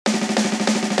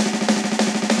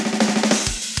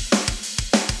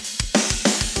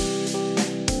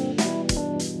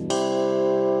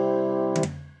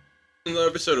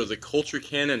episode of the Culture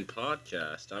Cannon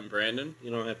podcast. I'm Brandon. You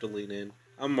don't have to lean in.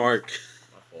 I'm Mark.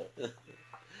 My fault. And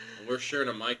we're sharing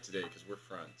a mic today because we're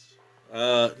friends.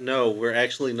 No, we're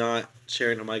actually not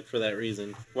sharing a mic for that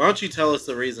reason. Why don't you tell us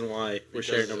the reason why we're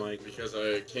sharing a mic? Because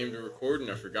I came to record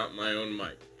and I forgot my own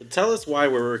mic. Tell us why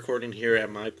we're recording here at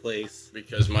my place.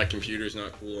 Because my computer's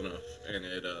not cool enough and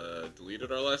it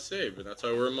deleted our last save, and that's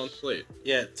why we're a month late.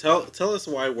 Yeah, tell us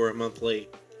why we're a month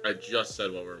late. I just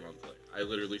said why we're a month late. I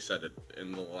literally said it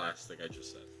in the last thing I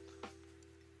just said.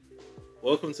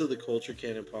 Welcome to the Culture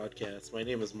Cannon podcast. My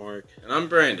name is Mark. And I'm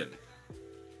Brandon.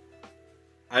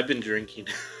 I've been drinking.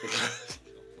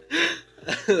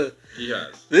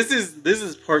 Yes. This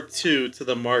is part 2 to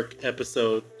the Mark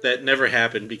episode that never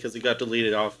happened because he got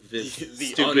deleted off of his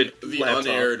stupid laptop.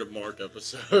 Unaired Mark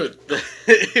episode.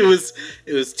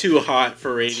 It was too hot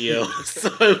for radio,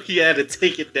 so he had to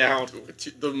take it down.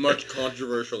 The much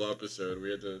controversial episode.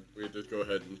 We had to go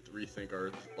ahead and rethink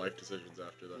our life decisions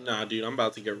after that. Nah, dude, I'm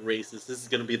about to get racist. This is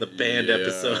gonna be the banned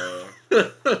episode.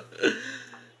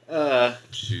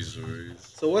 Jeez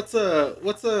Louise. So what's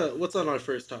on our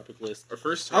first topic list? Our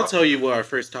first I'll tell you what our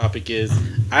first topic is.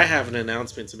 I have an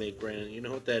announcement to make, Brandon. You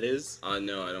know what that is?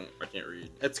 No, I can't read.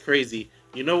 That's crazy.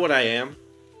 You know what I am?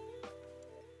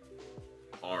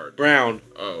 Hard. Brown.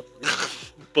 Oh.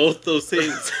 Both those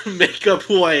things make up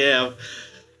who I am.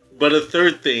 But a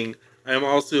third thing, I am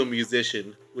also a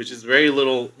musician, which is very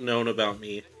little known about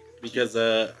me because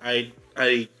I'm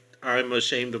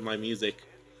ashamed of my music.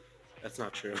 That's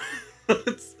not true.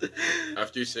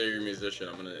 After you say you're a musician,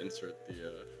 I'm gonna insert the.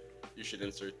 You should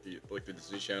insert the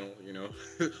Disney Channel. You know.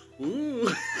 Ooh.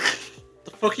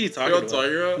 The fuck are you talking You know what I'm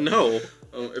talking about? No.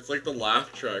 It's like the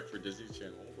laugh track for Disney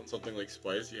Channel. When something like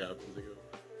spicy happens, they go.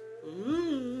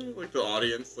 Ooh. Like the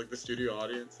audience, like the studio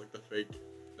audience, like the fake.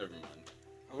 Never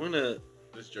mind.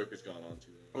 This joke has gone on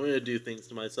too long. I'm gonna do things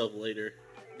to myself later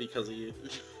because of you.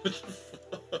 What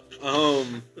the fuck?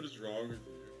 What is wrong with you?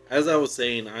 As I was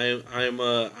saying, I'm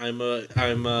a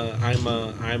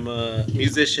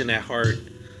musician at heart,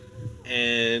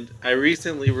 and I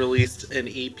recently released an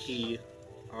EP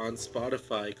on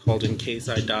Spotify called "In Case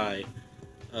I Die."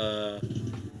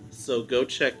 So go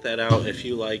check that out if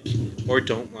you like or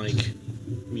don't like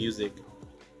music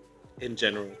in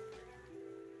general.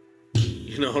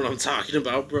 You know what I'm talking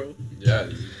about, bro? Yeah.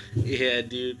 Yeah,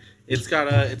 dude. It's got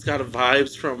a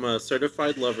vibes from a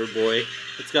Certified Lover Boy.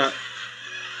 It's got.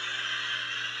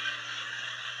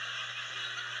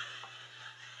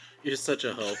 You're such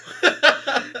a hoe.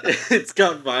 It's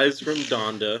got vibes from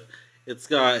Donda. It's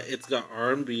got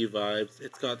R&B vibes.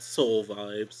 It's got soul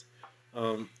vibes.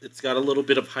 It's got a little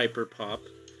bit of hyper pop.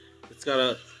 It's got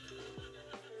a.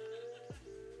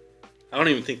 I don't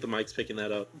even think the mic's picking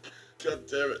that up. God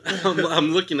damn it!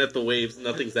 I'm looking at the waves.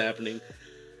 Nothing's happening.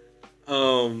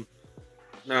 Nah,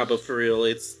 but for real,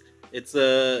 it's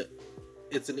an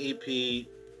EP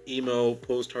emo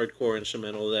post-hardcore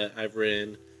instrumental that I've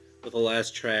written. With the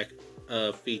last track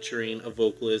featuring a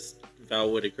vocalist,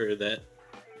 Val Whitaker, that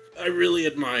I really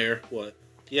admire. What?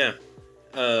 Yeah.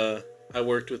 I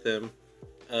worked with him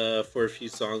for a few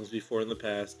songs before in the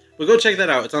past. But go check that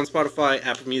out. It's on Spotify,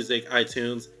 Apple Music,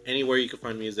 iTunes, anywhere you can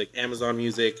find music. Amazon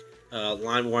Music,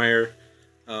 LimeWire,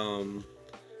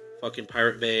 fucking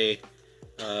Pirate Bay.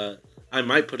 I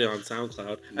might put it on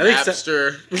SoundCloud.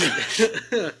 Napster.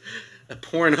 A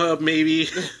Pornhub, maybe.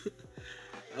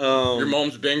 Your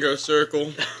mom's bingo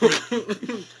circle.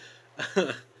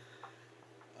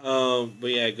 But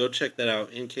yeah, go check that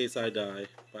out. In Case I Die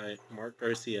by Mark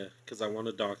Garcia, because I want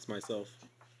to dox myself.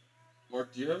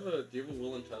 Mark, do you have a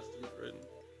will and testament written?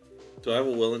 Do I have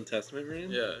a will and testament written?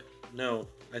 Yeah. No,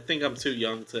 I think I'm too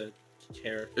young to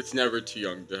care. It's never too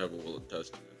young to have a will and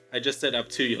testament. I just said I'm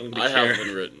too young to care. I have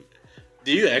one written.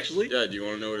 Do you actually? Yeah. Do you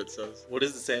want to know what it says? What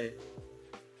does it say?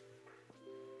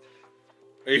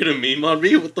 Are you gonna meme on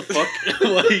me? What the fuck?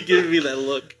 Why are you giving me that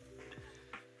look?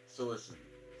 So listen.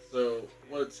 So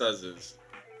what it says is,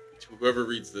 to whoever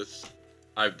reads this,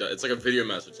 I've done. It's like a video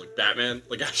message, like Batman.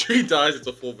 Like after he dies, it's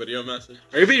a full video message.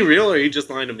 Are you being real, or are you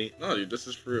just lying to me? No, dude, this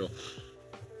is for real.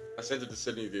 I sent it to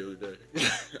Sydney the other day.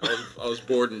 I was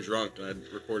bored and drunk, and I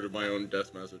recorded my own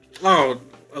death message. Oh,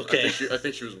 okay. I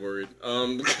think she was worried.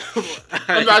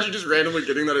 Imagine just randomly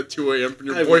getting that at 2 a.m. from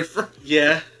your boyfriend.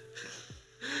 Yeah.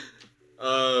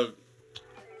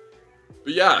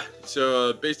 But yeah,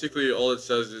 so basically all it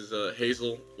says is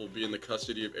Hazel will be in the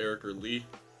custody of Eric or Lee.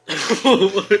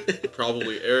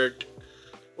 Probably Eric.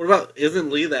 What about,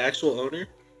 isn't Lee the actual owner?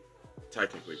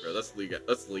 Technically, bro, that's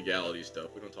legality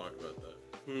stuff. We don't talk about that.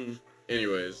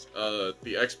 Anyways,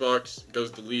 the Xbox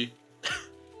goes to Lee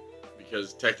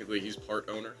because technically he's part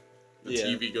owner. The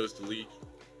TV goes to Lee.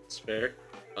 It's fair.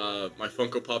 My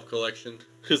Funko Pop collection.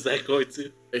 Who's that going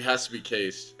to? It has to be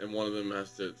cased, and one of them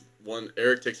has to.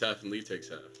 Eric takes half and Lee takes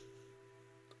half.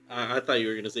 I thought you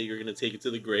were gonna say you were gonna take it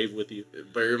to the grave with you.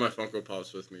 Bury my Funko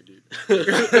Pops with me, dude.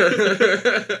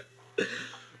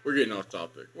 We're getting off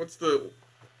topic. What's the?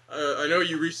 I know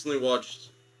you recently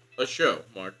watched a show,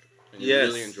 Mark, and you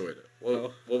really enjoyed it.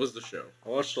 What was the show? I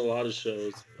watched a lot of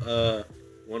shows.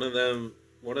 One of them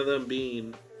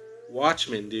being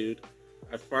Watchmen, dude.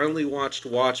 I finally watched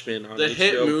Watchmen on the HBO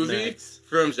hit movie Max.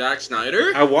 from Zack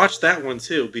Snyder. I watched that one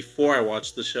too before I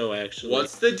watched the show. Actually,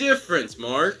 what's the difference,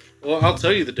 Mark? Well, I'll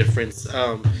tell you the difference.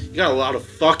 You got a lot of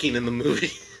fucking in the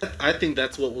movie. I think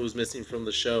that's what was missing from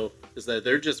the show, is that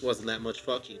there just wasn't that much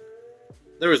fucking.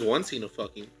 There was one scene of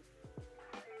fucking. It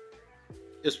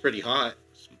was pretty hot.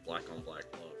 Some black on black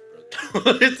love,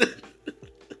 brother.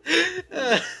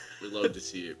 We love to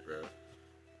see it, bro.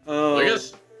 I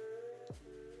guess.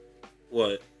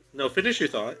 What? No, finish your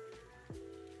thought.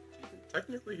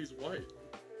 Technically, he's white.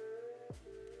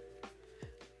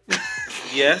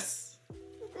 Yes.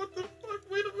 What the fuck?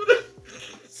 Wait a minute.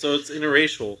 So it's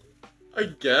interracial. I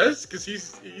guess, because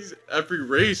he's every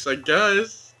race, I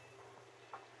guess.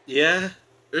 Yeah.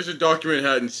 There's a Dr.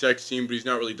 Manhattan sex scene, but he's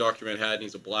not really Dr. Manhattan.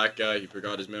 He's a black guy. He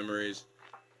forgot his memories.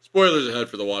 Spoilers ahead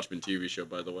for the Watchmen TV show,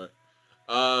 by the way.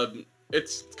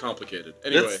 It's complicated.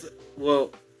 Anyway.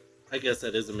 I guess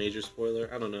that is a major spoiler.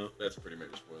 I don't know. That's a pretty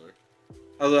major spoiler.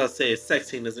 I was about to say, a sex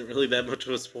scene isn't really that much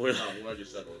of a spoiler. No, what I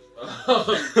just said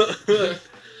was.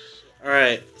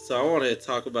 Alright, so I wanted to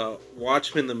talk about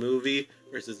Watchmen the movie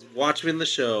versus Watchmen the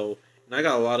show. And I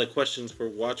got a lot of questions for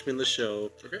Watchmen the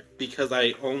show. Okay. Because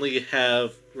I only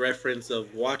have reference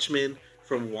of Watchmen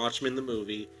from Watchmen the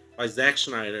movie by Zack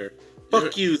Schneider.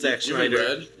 Fuck you, Zack Schneider. You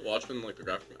haven't read Watchmen, like the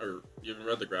graphic, or you haven't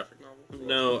read the graphic novel?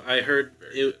 No, I heard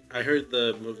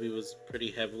the movie was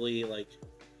pretty heavily, like,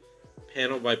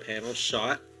 panel by panel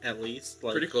shot, at least.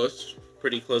 Like,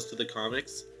 pretty close to the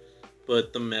comics.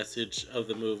 But the message of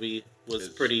the movie was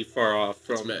pretty far off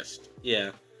from... It's missed.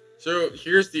 Yeah. So,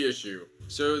 here's the issue.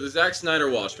 So, the Zack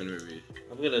Snyder Watchmen movie.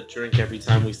 I'm gonna drink every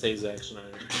time we say Zack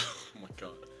Schneider. Oh my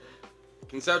god.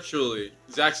 Conceptually,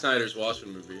 Zack Snyder's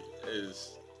Watchmen movie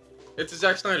is... It's a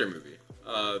Zack Snyder movie.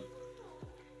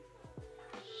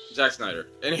 Zack Snyder.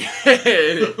 Anyway,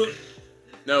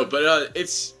 no, but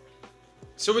it's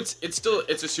still a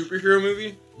superhero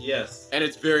movie. Yes. And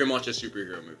it's very much a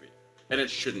superhero movie, and it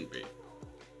shouldn't be,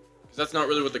 because that's not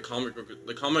really what the comic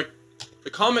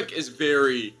is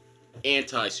very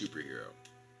anti-superhero.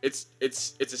 It's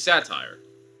a satire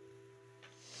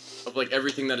of like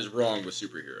everything that is wrong with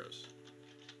superheroes.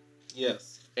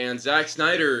 Yes. And Zack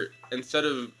Snyder, instead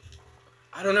of,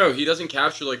 I don't know, he doesn't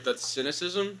capture like that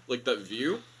cynicism, like that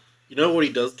view. You know what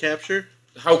he does capture?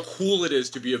 How cool it is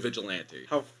to be a vigilante.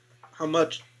 How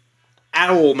much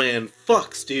Owlman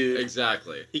fucks, dude.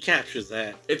 Exactly. He captures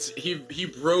that. He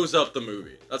bros up the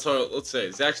movie. That's how, let's say,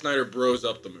 Zack Snyder bros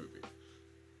up the movie.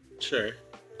 Sure.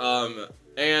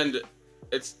 And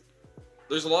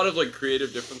there's a lot of like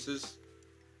creative differences.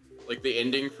 Like the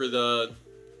ending for the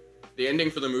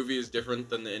movie is different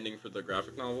than the ending for the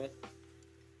graphic novel.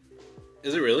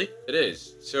 Is it really? It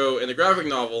is. So in the graphic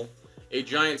novel, a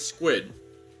giant squid,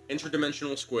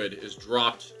 interdimensional squid, is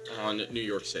dropped on New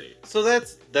York City. So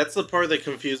that's the part that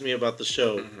confused me about the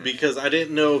show, because I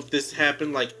didn't know if this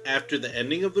happened like after the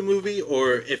ending of the movie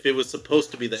or if it was supposed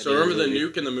to be the So ending remember of the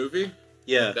nuke in the movie?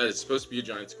 Yeah. That is supposed to be a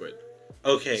giant squid.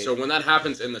 Okay. So when that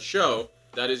happens in the show,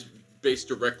 that is based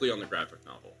directly on the graphic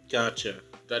novel. Gotcha.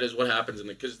 That is what happens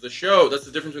because the show, that's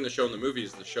the difference between the show and the movie,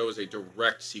 is the show is a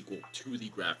direct sequel to the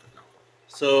graphic novel.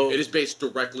 So it is based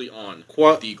directly on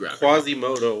the graphic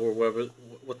Quasimodo, or whatever.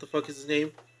 What the fuck is his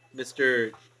name?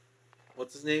 Mr.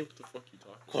 What's his name? What the fuck you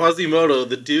talking about? Quasimodo,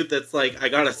 the dude that's like, I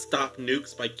gotta stop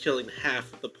nukes by killing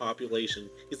half of the population.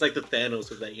 He's like the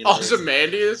Thanos of that universe.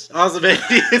 Ozymandias?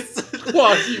 Ozymandias.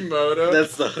 Quasimodo.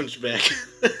 That's the Hunchback.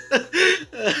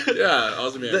 Yeah,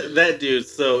 Ozymandias. That dude,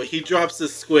 so he drops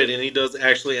this squid and he does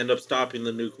actually end up stopping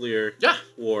the nuclear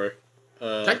war.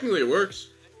 Technically it works.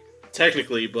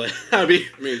 Technically, but I mean,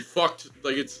 fucked.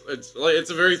 Like it's a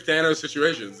very Thanos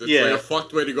situation. It's like a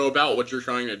fucked way to go about what you're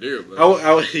trying to do.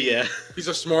 But yeah. He's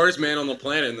the smartest man on the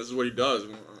planet, and this is what he does.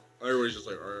 Everybody's just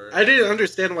like, all right. I didn't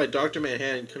understand why Dr.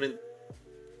 Manhattan couldn't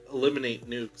eliminate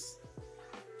nukes.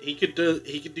 He could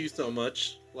do so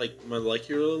much, like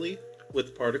molecularly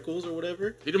with particles or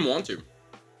whatever. He didn't want to.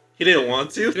 He didn't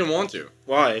want to. He didn't want to.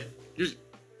 Why?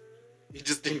 He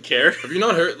just didn't care. Have you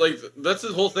not heard? Like, that's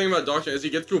the whole thing about Doctor. As he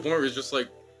gets to a point where he's just like,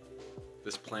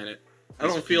 this planet. I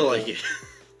don't feel like it.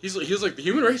 He's like, the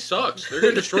human race sucks. They're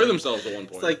gonna destroy themselves at one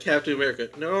point. It's like Captain America.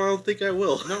 No, I don't think I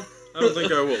will. No, I don't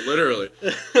think I will, literally.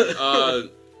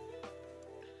 But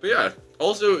yeah,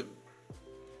 also,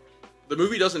 the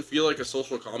movie doesn't feel like a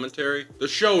social commentary. The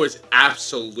show is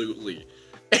absolutely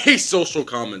a social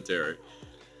commentary.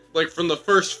 Like, from the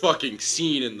first fucking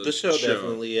scene in the show.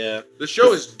 Definitely, yeah. The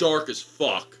show is dark as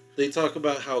fuck. They talk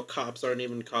about how cops aren't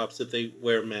even cops if they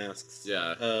wear masks.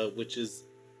 Yeah. Which is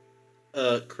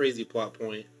a crazy plot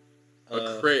point.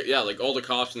 Yeah, like, all the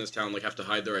cops in this town, like, have to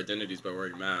hide their identities by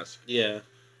wearing masks. Yeah.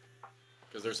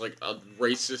 Because there's, like, a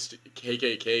racist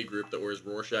KKK group that wears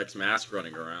Rorschach's mask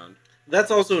running around.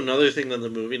 That's also another thing that the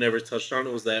movie never touched on,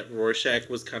 was that Rorschach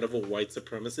was kind of a white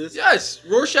supremacist. Yes!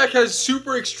 Rorschach has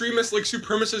super extremist, like,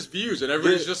 supremacist views, and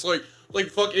everybody's just like,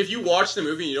 fuck, if you watch the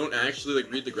movie and you don't actually,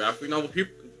 like, read the graphic novel,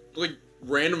 people, like,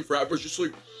 random frappers just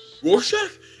like,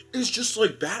 Rorschach is just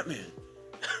like Batman.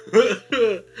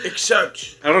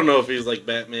 Except, I don't know if he's like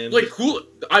Batman. like, cool.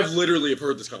 I've literally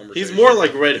heard this conversation. He's more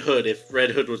like Red Hood if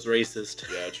Red Hood was racist.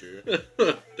 Yeah, true.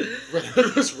 Red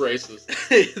Hood was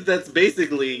racist. That's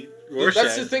basically Rorschach.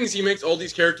 That's the thing, is he makes all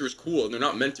these characters cool, and they're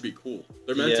not meant to be cool.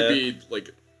 They're meant to be, like,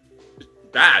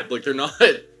 bad. Like, they're not.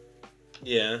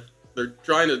 Yeah. They're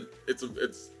trying to. It's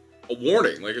a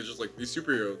warning. Like, it's just like, these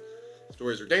superhero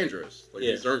stories are dangerous. Like,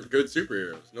 these aren't good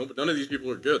superheroes. No, but none of these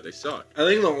people are good. They suck. I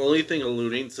think the only thing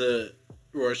alluding to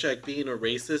Rorschach being a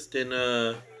racist in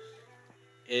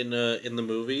the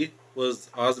movie was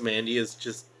Ozymandias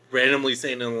just randomly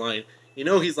saying in the line, "You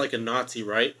know he's like a Nazi,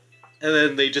 right?" And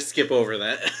then they just skip over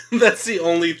that. That's the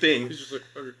only thing. He's just like,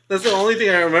 okay. That's the only thing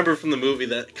I remember from the movie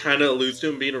that kind of alludes to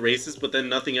him being a racist, but then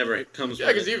nothing ever comes.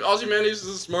 Yeah, because Ozymandias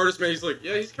is the smartest man. He's like,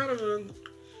 yeah, he's kind of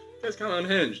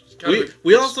unhinged.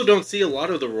 We also don't see a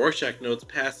lot of the Rorschach notes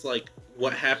past like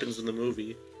what happens in the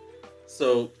movie.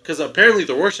 So, because apparently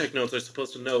the Rorschach notes are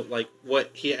supposed to note like what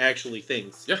he actually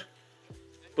thinks. Yeah.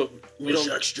 But we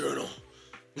Rorschach's journal.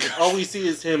 All we see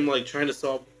is him like trying to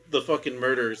solve the fucking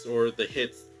murders or the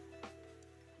hits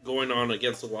going on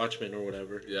against the Watchmen or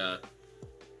whatever. Yeah.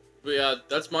 But yeah,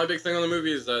 that's my big thing on the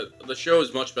movie, is that the show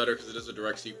is much better because it is a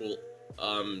direct sequel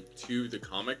to the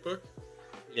comic book.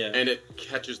 Yeah. And it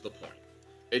catches the point.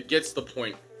 It gets the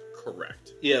point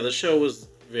correct. Yeah, the show was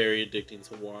very addicting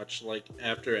to watch. Like,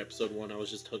 after episode 1, I was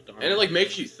just hooked on it. And it, like,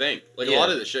 makes you think. Like, a lot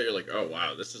of the shit, you're like, oh,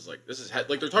 wow, this is, like,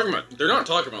 they're not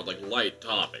talking about, like, light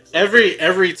topics.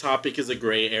 Every topic is a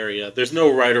gray area. There's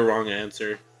no right or wrong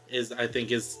answer, I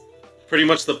think is pretty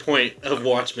much the point of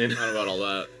Watchmen. I don't know about all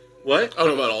that. What? I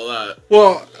don't know about all that.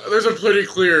 Well, there's a pretty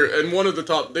clear, and one of the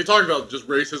top, they talk about just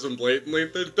racism blatantly.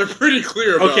 They're pretty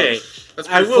clear about. Okay,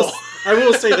 I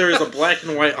will say there is a black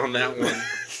and white on that one.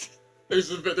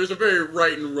 There's a very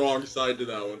right and wrong side to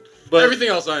that one. But everything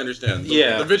else I understand.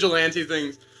 The vigilante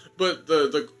things, but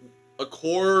a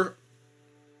core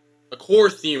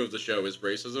theme of the show is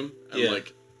racism and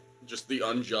like just the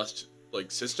unjust like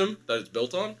system that it's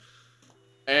built on,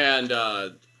 and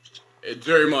it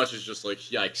very much is just like,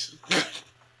 yikes.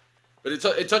 But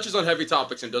it touches on heavy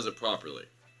topics and does it properly.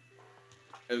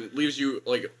 And it leaves you,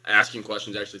 like, asking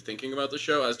questions, actually thinking about the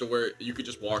show, as to where you could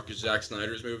just walk Zack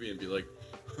Snyder's movie and be like,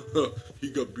 he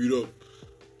got beat up.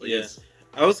 Like, yeah.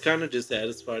 I was kind of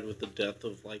dissatisfied with the death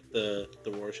of, like, the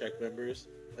Rorschach members.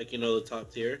 Like, you know, the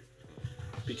top tier.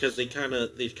 Because they kind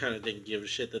of didn't give a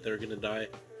shit that they were going to die.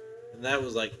 And that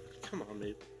was like, come on,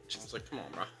 man. Just like, come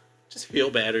on, bro. Just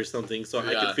feel bad or something so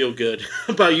I could feel good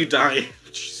about you dying.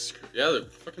 Yeah, they're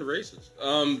fucking racist.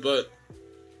 But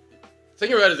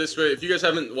thinking about it this way, if you guys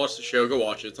haven't watched the show, go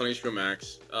watch it. It's on HBO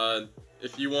Max.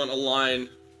 If you want a line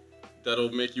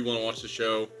that'll make you want to watch the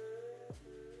show,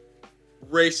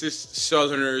 racist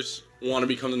Southerners want to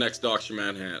become the next Dr.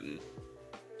 Manhattan.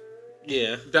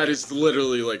 Yeah. That is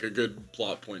literally like a good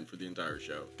plot point for the entire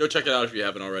show. Go check it out if you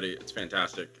haven't already. It's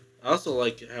fantastic. I also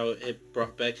like how it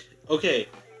brought back... Okay,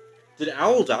 did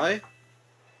Owl die?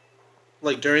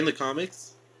 Like, during the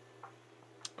comics?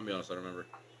 I'll be honest, I don't remember.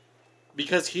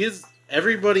 Because he is...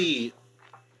 Everybody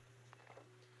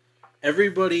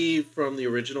from the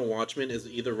original Watchmen is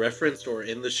either referenced or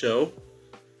in the show.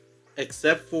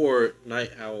 Except for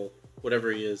Night Owl,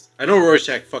 whatever he is. I know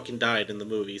Rorschach fucking died in the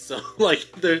movie, so, like...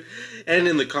 And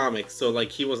in the comics, so,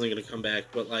 like, he wasn't gonna come back.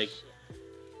 But, like,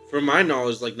 from my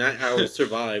knowledge, like, Night Owl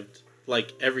survived,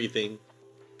 like, everything.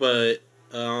 But...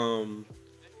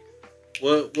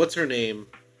 What's her name?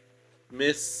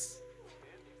 Miss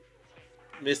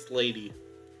Lady.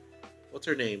 What's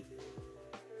her name?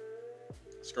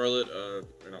 Scarlet, or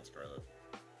not Scarlet.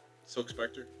 Silk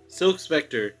Spectre? Silk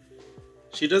Spectre.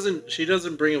 She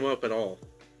doesn't bring him up at all.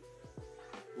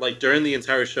 Like, during the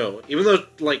entire show. Even though,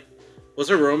 like, was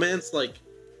her romance, like,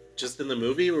 just in the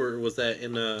movie, or was that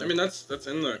in I mean, that's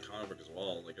in the comic book as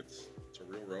well. Like, it's a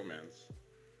real romance.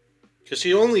 Because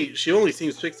she only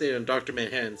seems fixated on Dr.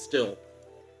 Manhattan still.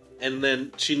 And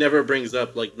then she never brings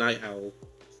up, like, Night Owl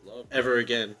ever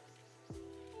again.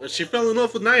 But she fell in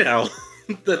love with Night Owl.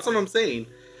 That's what I'm saying.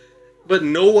 But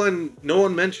no one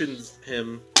mentions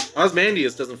him.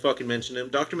 Ozymandias doesn't fucking mention him.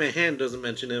 Dr. Manhattan doesn't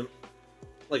mention him.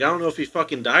 Like, I don't know if he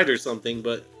fucking died or something,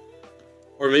 but...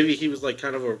 Or maybe he was, like,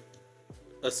 kind of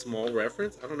a small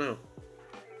reference? I don't know.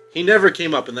 He never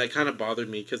came up, and that kind of bothered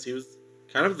me, because he was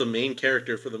kind of the main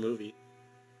character for the movie.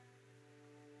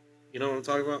 You know what I'm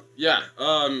talking about? Yeah,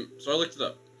 so I looked it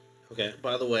up. Okay,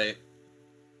 by the way,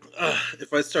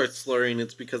 if I start slurring,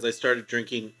 it's because I started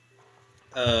drinking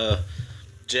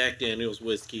Jack Daniel's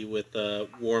whiskey with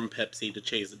warm Pepsi to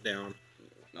chase it down.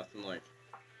 Nothing like...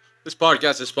 This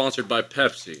podcast is sponsored by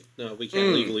Pepsi. No, we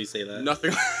can't legally say that.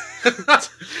 Nothing...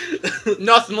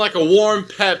 Nothing like a warm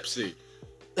Pepsi.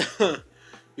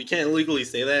 We can't legally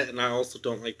say that, and I also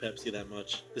don't like Pepsi that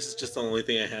much. This is just the only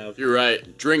thing I have. You're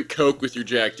right. Drink Coke with your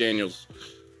Jack Daniels.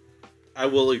 I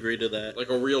will agree to that. Like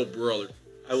a real brother.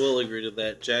 I will agree to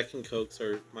that. Jack and Cokes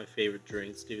are my favorite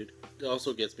drinks, dude. It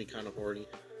also gets me kind of horny.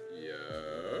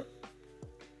 Yeah.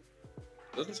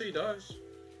 Doesn't say he dies.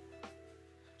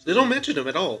 They don't mention him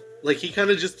at all. Like, he kind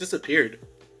of just disappeared.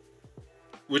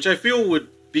 Which I feel would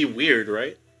be weird,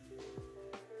 right?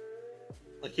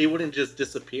 Like, he wouldn't just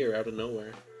disappear out of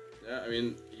nowhere. Yeah, I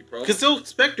mean, he probably... Because Silk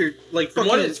Spectre, like, from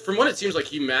what it seems like,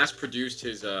 he mass-produced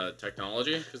his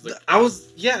technology. Like... I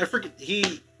forget,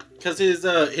 because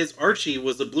his Archie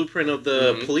was a blueprint of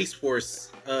the police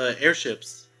force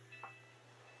airships.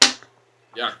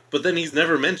 Yeah. But then he's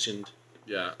never mentioned.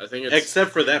 Yeah, I think it's...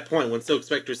 Except for that point when Silk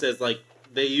Spectre says, like,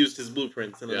 they used his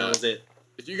blueprints, and then that was it.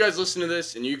 If you guys listen to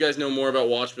this, and you guys know more about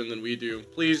Watchmen than we do,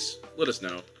 please let us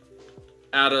know.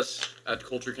 Add us at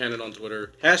Culture Canon on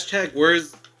Twitter. Hashtag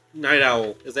where's Night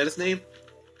Owl? Is that his name?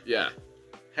 Yeah.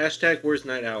 Hashtag where's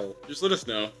Night Owl? Just let us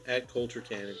know. At Culture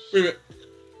Canon. We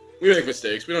make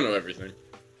mistakes. We don't know everything.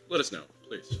 Let us know,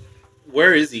 please.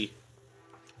 Where is he?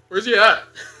 Where's he at?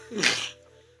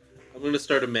 I'm gonna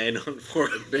start a manhunt for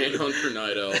him. Manhunt for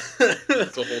Night Owl.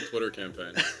 It's a whole Twitter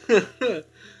campaign.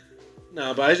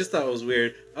 No, but I just thought it was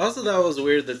weird. I also thought it was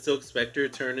weird that Silk Spectre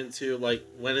went into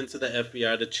the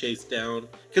FBI to chase down...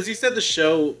 Because he said the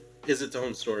show is its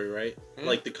own story, right? Mm-hmm.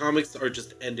 Like, the comics are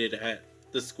just ended at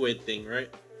the squid thing, right?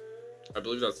 I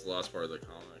believe that's the last part of the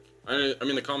comic. I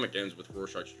mean, the comic ends with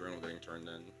Rorschach's journal getting turned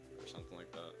in, or something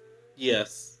like that.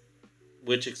 Yes.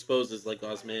 Which exposes, like,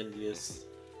 Ozymandias,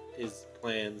 his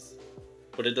plans...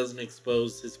 But it doesn't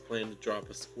expose his plan to drop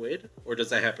a squid? Or does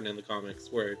that happen in the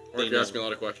comics where Or if you ask me a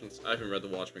lot of questions, I haven't read the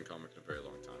Watchmen comic in a very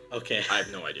long time. Okay. I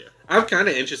have no idea. I'm kind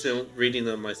of interested in reading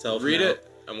them myself. Read it,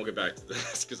 and we'll get back to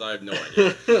this, because I have no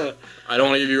idea. I don't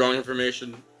want to give you wrong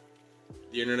information.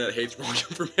 The internet hates wrong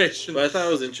information. But I thought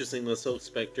it was interesting, the Silk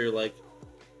Spectre, like...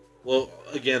 Well,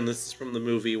 again, this is from the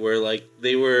movie, where, like,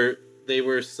 they were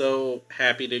so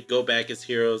happy to go back as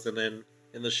heroes, and then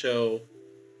in the show...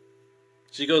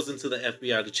 She goes into the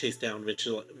FBI to chase down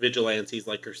vigilantes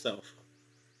like herself.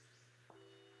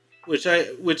 Which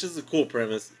is a cool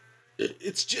premise.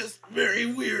 It's just very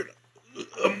weird.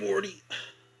 Morty.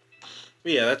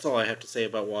 But yeah, that's all I have to say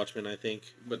about Watchmen, I think.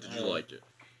 But did you like it?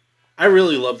 I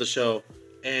really love the show.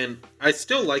 And I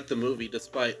still like the movie,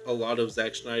 despite a lot of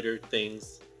Zack Snyder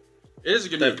things. It is a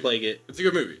good movie. That plague it. It's a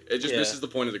good movie. It just misses the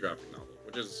point of the graphic novel,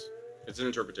 which is... It's an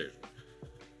interpretation.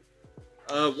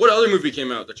 What other movie came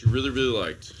out that you really, really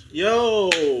liked?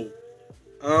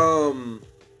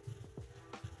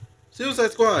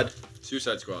 Suicide Squad.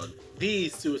 Suicide Squad. The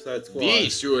Suicide Squad. The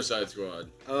Suicide Squad.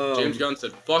 James Gunn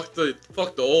said, "Fuck the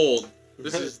old.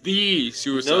 This is the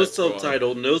Suicide Squad." No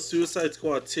subtitle. No Suicide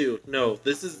Squad 2. No,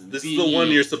 this is the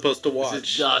one you're supposed to watch. This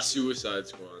is the Suicide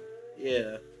Squad.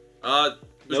 Yeah.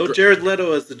 No Jared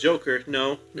Leto as the Joker.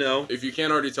 No. If you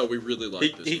can't already tell, we really like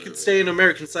this movie. He could stay in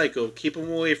American Psycho. Keep him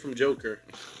away from Joker.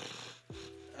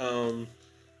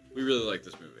 We really like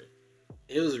this movie.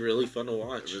 It was really fun to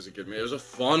watch. It was a good movie. It was a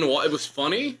fun watch. It was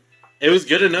funny. It was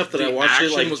good enough that I watched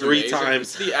it like 3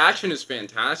 times. The action is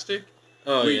fantastic.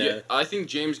 Oh, yeah. I think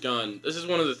James Gunn... This is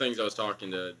one of the things I was talking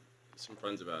to some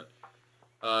friends about.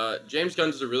 James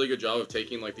Gunn does a really good job of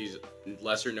taking like these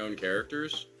lesser-known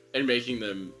characters and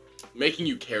making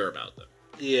you care about them.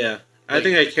 Yeah. I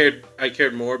think I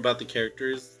cared more about the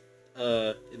characters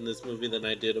in this movie than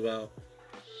I did about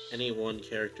any one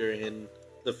character in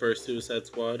the first Suicide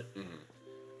Squad.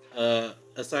 Mm-hmm.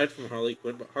 Aside from Harley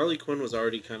Quinn, but Harley Quinn was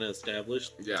already kind of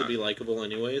established to be likable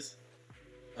anyways.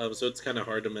 So it's kind of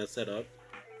hard to mess that up.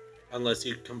 Unless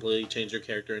you completely change your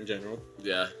character in general.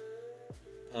 Yeah.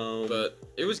 But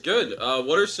it was good.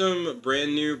 What are some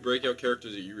brand new breakout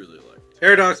characters that you really liked?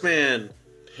 Paradox Man!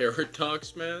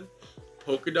 Paradox Man,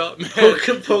 Polka Dot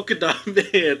Man, Polka Dot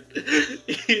Man.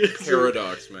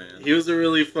 Paradox Man. He was a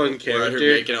really fun character.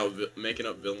 We're out here making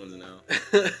up villains now.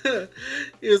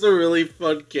 He was a really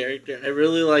fun character. I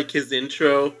really like his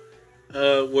intro,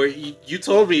 where you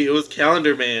told me it was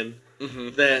Calendar Man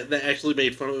that actually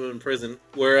made fun of him in prison.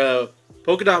 Where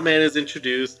Polka Dot Man is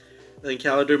introduced, and then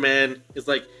Calendar Man is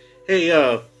like,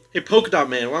 Hey, Polka Dot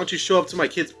Man, why don't you show up to my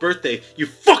kid's birthday, you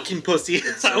fucking pussy?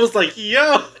 I was like,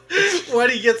 yo, why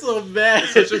do you get so mad?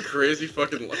 It's such a crazy from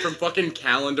fucking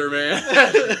Calendar Man.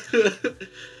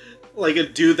 Like a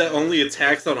dude that only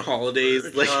attacks on holidays,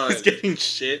 Oh, like God. he's getting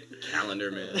shit.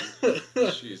 Calendar Man.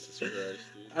 Jesus Christ, dude.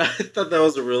 I thought that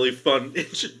was a really fun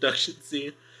introduction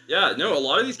scene. Yeah, no, a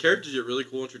lot of these characters get really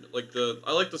cool.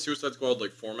 I like the Suicide Squad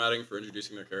formatting for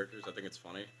introducing their characters. I think it's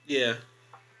funny. Yeah.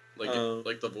 Like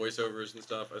the voiceovers and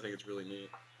stuff. I think it's really neat.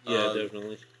 Yeah,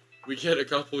 definitely. We get a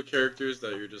couple of characters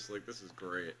that you're just like, this is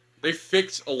great. They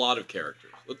fix a lot of characters.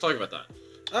 Let's talk about that.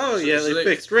 Oh, so, yeah, they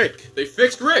fixed Rick. They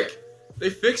fixed Rick. They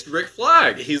fixed Rick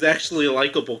Flag. He's actually a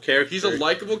likable character. He's a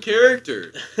likable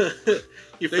character.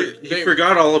 He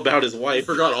forgot all about his wife. He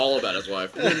forgot all about his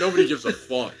wife. Nobody gives a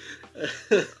fuck.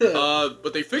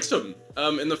 But they fixed him.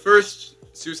 In the first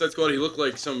Suicide Squad, he looked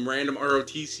like some random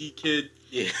ROTC kid.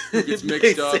 Yeah, who gets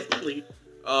mixed basically.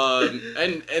 up.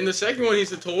 And the second one,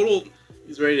 he's a total.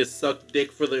 He's ready to suck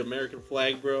dick for the American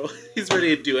flag, bro. He's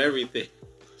ready to do everything.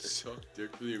 Suck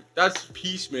dick for you. That's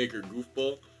Peacemaker,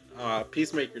 goofball.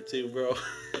 Peacemaker too, bro.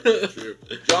 True.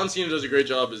 John Cena does a great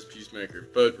job as Peacemaker,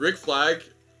 but Rick Flag,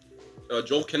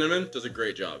 Joel Kinnaman does a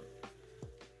great job.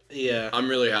 Yeah, I'm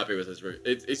really happy with his.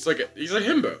 It's like he's a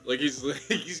himbo. Like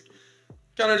he's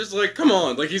kind of just like, come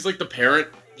on, like he's like the parent.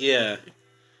 Yeah.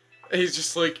 He's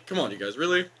just like, come on, you guys,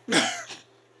 really?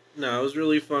 No, it was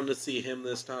really fun to see him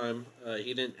this time.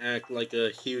 He didn't act like a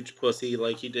huge pussy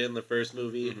like he did in the first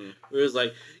movie. It was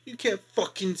like, you can't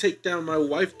fucking take down my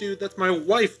wife, dude. That's my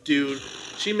wife, dude.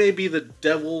 She may be the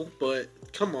devil, but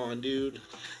come on, dude.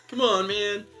 Come on,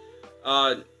 man.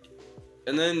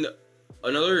 And then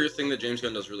another thing that James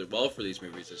Gunn does really well for these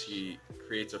movies is he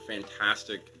creates a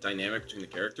fantastic dynamic between the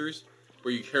characters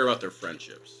where you care about their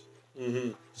friendships.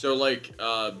 So,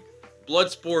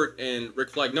 Bloodsport and Rick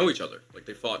Flag know each other. Like,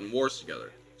 they fought in wars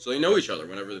together. So they know each other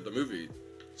whenever the movie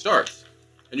starts.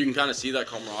 And you can kind of see that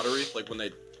camaraderie, like, when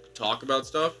they talk about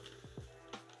stuff.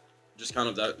 Just kind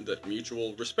of that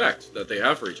mutual respect that they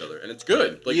have for each other. And it's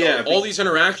good. Like, yeah, all these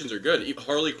interactions are good.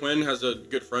 Harley Quinn has a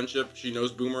good friendship. She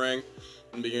knows Boomerang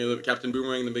in the beginning of Captain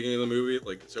Boomerang in the beginning of the movie.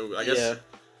 Like, so I guess... Yeah.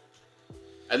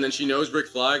 And then she knows Rick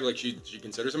Flag, like, she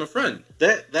considers him a friend.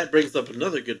 That brings up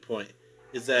another good point.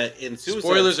 Is that in Suicide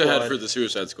Spoilers Squad... ahead for the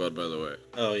Suicide Squad, by the way.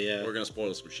 Oh, yeah. We're gonna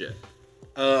spoil some shit.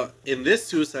 In this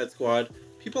Suicide Squad,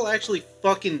 people actually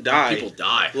fucking die. People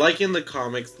die. Like in the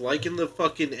comics, like in the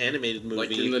fucking animated movie.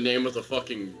 Like in the name of the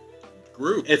fucking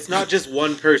group. It's not just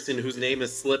one person whose name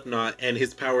is Slipknot and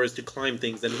his power is to climb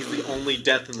things and he's the only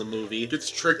death in the movie. Gets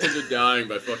tricked into dying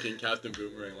by fucking Captain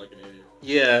Boomerang like an idiot.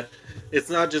 Yeah. It's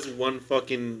not just one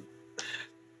fucking...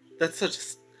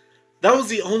 That was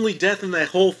the only death in that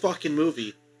whole fucking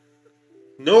movie.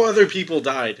 No other people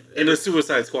died in a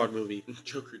Suicide Squad movie.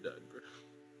 Joker died, bro.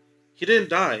 He didn't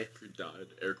die. He died.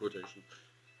 Air quotation.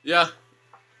 Yeah.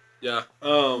 Yeah.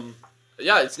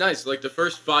 Yeah, it's nice. Like, the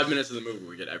first 5 minutes of the movie,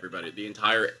 we get everybody. The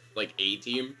entire, like,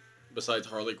 A-team, besides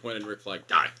Harley Quinn and Rick Flag,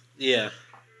 die. Yeah.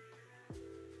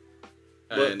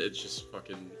 And it's just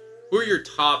fucking... Who are your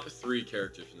top 3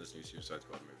 characters in this new Suicide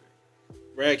Squad movie?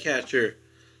 Ratcatcher.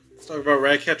 Let's talk about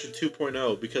Ratcatcher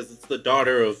 2.0 because it's the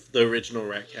daughter of the original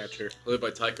Ratcatcher. Played by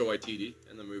Taika Waititi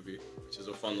in the movie, which is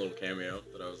a fun little cameo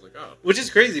that I was like, oh. Which is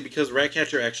crazy because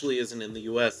Ratcatcher actually isn't in the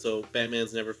US, so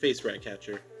Batman's never faced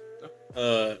Ratcatcher.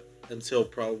 Oh. Until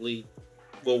probably...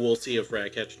 Well, we'll see if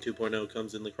Ratcatcher 2.0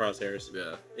 comes in the crosshairs.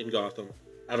 Yeah. In Gotham.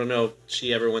 I don't know if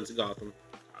she ever went to Gotham.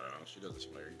 I don't know. She doesn't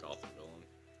seem like a Gotham villain.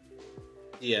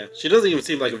 Yeah, she doesn't even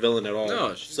seem like a villain at all.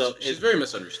 No, she's very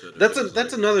misunderstood.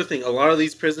 That's another thing. A lot of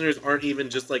these prisoners aren't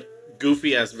even just like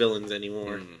goofy ass villains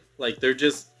anymore. Mm-hmm. Like they're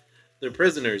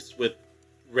prisoners with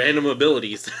random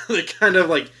abilities. They're kind of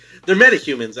like they're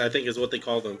metahumans, I think is what they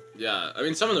call them. Yeah, I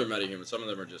mean some of them are metahumans, some of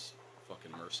them are just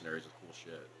fucking mercenaries with cool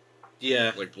shit.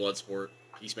 Yeah, like Bloodsport,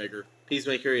 Peacemaker.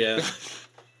 Yeah.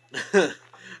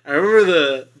 I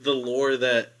remember the lore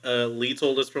that Lee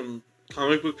told us from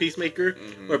comic book Peacemaker,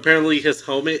 where apparently his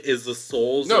helmet is the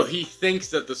souls. No, he thinks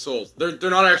that the souls they're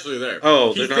not actually there.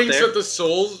 Oh, he thinks that the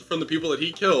souls from the people that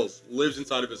he kills lives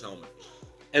inside of his helmet,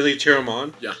 and they cheer him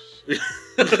on. Yeah,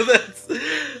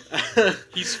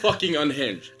 He's fucking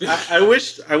unhinged. I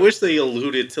wish they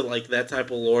alluded to like that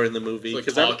type of lore in the movie Like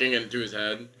talking into his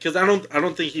head. Because I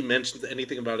don't think he mentions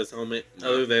anything about his helmet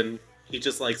other than he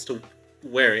just likes to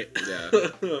wear it.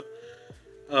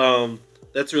 Yeah.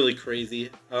 That's really crazy.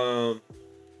 I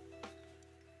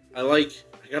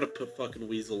gotta put fucking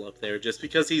Weasel up there just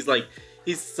because he's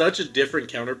such a different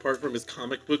counterpart from his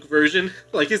comic book version.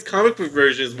 Like his comic book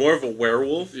version is more of a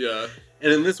werewolf. Yeah.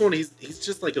 And in this one, he's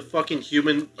just like a fucking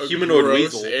humanoid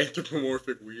gross weasel.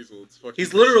 Anthropomorphic weasel. It's fucking.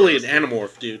 He's literally an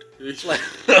animorph, dude. Like,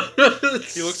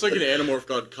 he looks like an animorph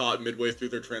got caught midway through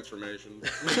their transformation.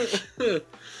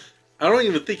 I don't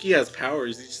even think he has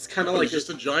powers. He's just kind of like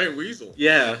just a giant weasel.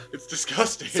 Yeah, it's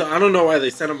disgusting. So I don't know why they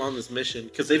sent him on this mission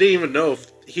because they didn't even know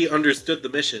if he understood the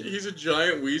mission. He's a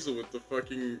giant weasel with the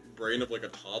fucking brain of like a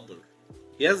toddler.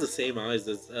 He has the same eyes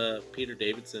as Peter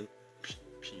Davidson.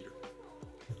 Peter.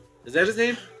 Is that his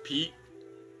name? Pete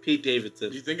Pete Davidson.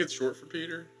 Do you think it's short for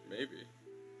Peter? Maybe.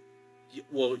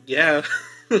 Well, yeah.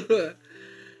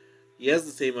 He has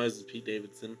the same eyes as Pete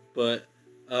Davidson, but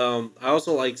I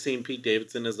also like seeing Pete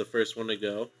Davidson as the first one to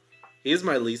go. He is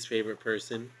my least favorite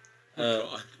person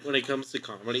when it comes to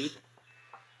comedy.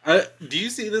 Do you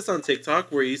see this on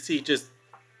TikTok where you see just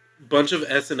a bunch of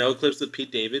SNL clips of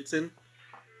Pete Davidson?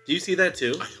 Do you see that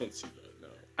too? I don't see that, no.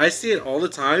 I see it all the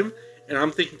time, and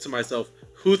I'm thinking to myself,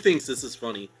 who thinks this is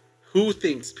funny? Who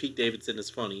thinks Pete Davidson is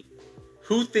funny?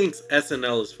 Who thinks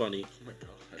SNL is funny? Oh my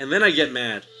god. And then I get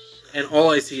mad, and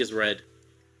all I see is red.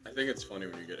 I think it's funny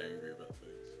when you get angry about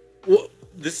things. Well,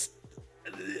 this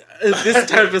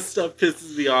type of stuff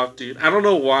pisses me off, dude. I don't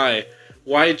know why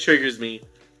it triggers me,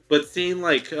 but seeing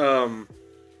like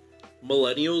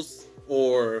millennials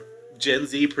or Gen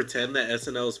Z pretend that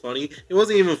SNL is funny, it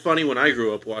wasn't even funny when I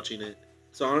grew up watching it.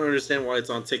 So I don't understand why it's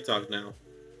on TikTok now.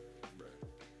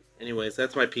 Anyways,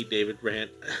 that's my Pete David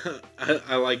rant.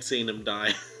 I like seeing him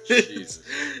die. Jesus.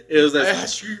 I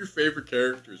asked you your favorite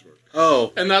characters were.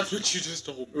 Oh. And that's what you just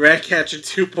told me. Ratcatcher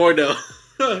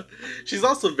 2.0. She's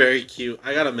also very cute.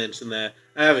 I gotta mention that.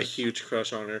 I have a huge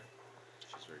crush on her.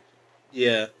 She's very cute.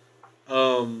 Yeah.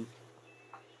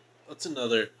 What's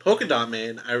another? Polka Dot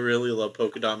Man. I really love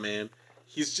Polka Dot Man.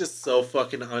 He's just so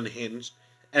fucking unhinged.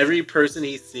 Every person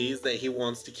he sees that he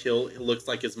wants to kill, it looks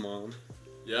like his mom.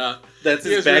 Yeah. That's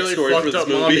his backstory for this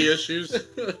movie. Mommy issues.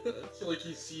 So like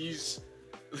he sees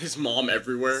his mom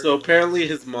everywhere. So apparently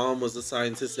his mom was a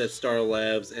scientist at Star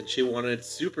Labs and she wanted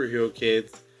superhero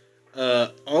kids.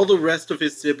 All the rest of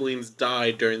his siblings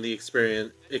died during the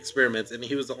experiments and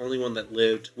he was the only one that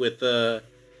lived with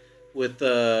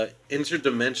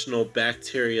interdimensional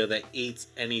bacteria that eats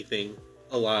anything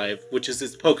alive, which is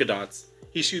his polka dots.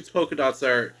 He shoots polka dots that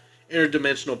are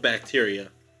interdimensional bacteria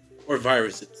or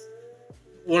viruses.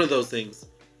 One of those things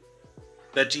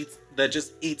that just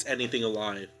eats anything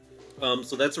alive.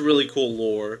 So that's a really cool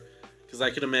lore, because I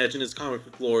can imagine his comic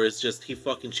book lore is just he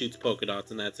fucking shoots polka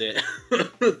dots and that's it. I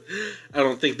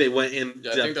don't think they went in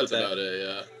depth I think that's with that. about it.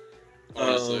 Yeah.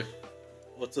 Honestly.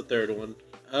 What's the third one?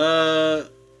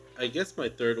 I guess my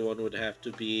third one would have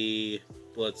to be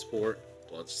Bloodsport.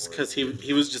 Because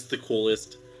he was just the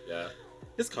coolest. Yeah.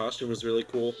 His costume was really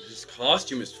cool. His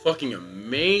costume is fucking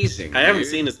amazing. I haven't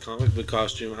seen his comic book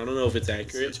costume. I don't know if it's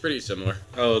accurate. It's pretty similar.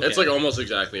 Oh, okay. It's like almost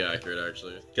exactly accurate,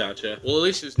 actually. Gotcha. Well, at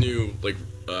least his new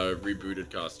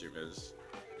rebooted costume is.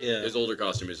 Yeah. His older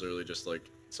costume is literally just like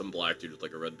some black dude with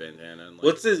like a red bandana and like.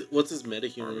 What's his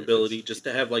metahuman ability? Just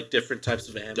to have like different types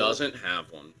of ammo. Doesn't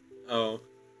have one. Oh.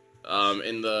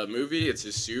 In the movie, it's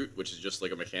his suit, which is just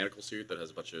like a mechanical suit that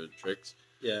has a bunch of tricks.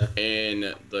 Yeah.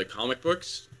 In the comic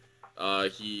books,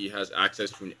 he has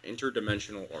access to an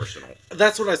interdimensional arsenal.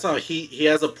 That's what I saw. He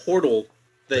has a portal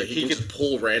that he can just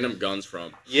pull random guns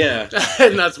from. Yeah.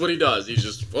 And that's what he does. He's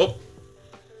just like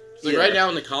right now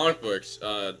in the comic books,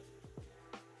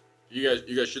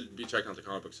 you guys should be checking out the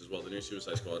comic books as well. The new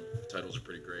Suicide Squad titles are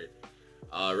pretty great.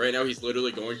 Right now he's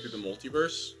literally going through the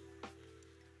multiverse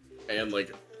and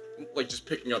like just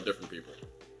picking up different people.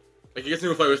 Like he gets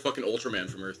into a fight with fucking Ultraman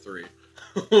from Earth 3.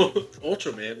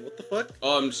 Ultraman, what the fuck?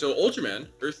 So Ultraman,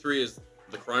 Earth 3 is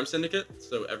the crime syndicate.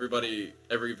 So every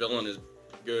villain is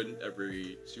good,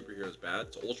 every superhero is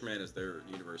bad. So Ultraman is their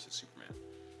universe is Superman.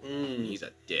 He's a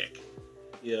dick.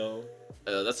 Yo.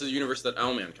 That's the universe that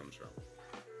Owlman comes from.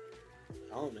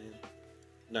 Owlman?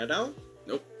 Night Owl?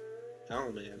 Nope.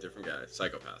 Owlman. Different guy.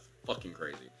 Psychopath. Fucking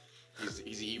crazy.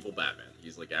 He's the evil Batman.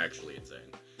 He's like actually insane.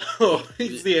 Oh,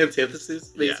 he's the antithesis,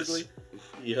 basically?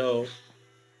 Yes. Yo.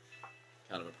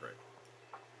 Kind of a prick.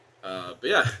 But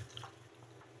yeah.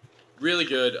 Really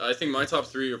good. I think my top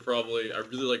three are probably... I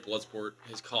really like Bloodsport.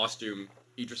 His costume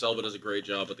Idris Elba does a great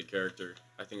job with the character.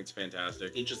 I think it's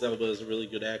fantastic. Idris Elba is a really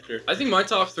good actor. I think my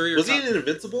top 3 are... Was he in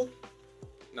Invincible?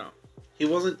 No. He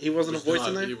wasn't a voice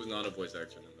in there? He was not a voice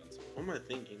actor in Invincible. What am I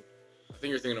thinking? I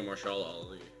think you're thinking of Marshall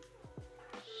Ali.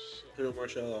 Who did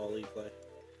Marshall Ali play?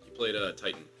 He played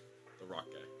Titan, the rock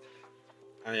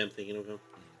guy. I am thinking of him.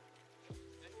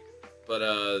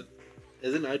 But,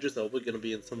 isn't Idris Elba going to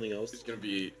be in something else? he's going to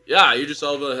be... Yeah, Idris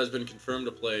Elba has been confirmed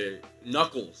to play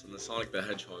Knuckles in the Sonic the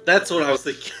Hedgehog. That's what I was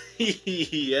thinking.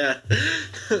 Yeah.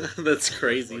 That's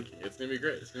crazy. It's going to be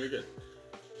great. It's going to be good.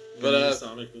 But,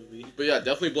 Sonic movie. But yeah,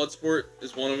 definitely Bloodsport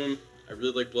is one of them. I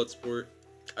really like Bloodsport.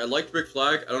 I liked Rick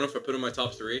Flag. I don't know if I put him in my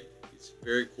top 3. He's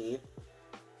very cool.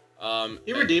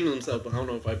 He redeemed himself, but I don't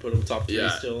know if I put him top 3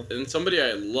 still. And somebody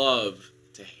I love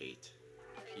to hate,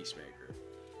 Peacemaker.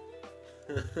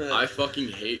 I fucking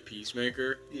hate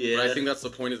Peacemaker. Yeah. But I think that's the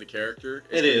point of the character.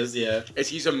 It is, yeah. Is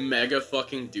he's a mega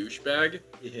fucking douchebag.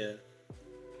 Yeah.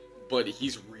 But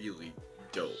he's really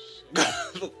dope.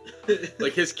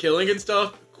 Like, his killing and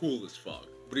stuff, cool as fuck.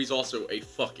 But he's also a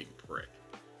fucking prick.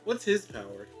 What's his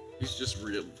power? He's just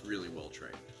really well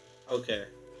trained. Okay.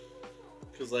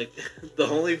 Because, like, the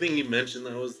only thing you mentioned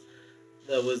that was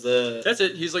That's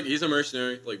it. He's a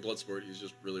mercenary, like Bloodsport. He's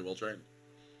just really well trained.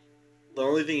 The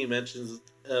only thing he mentions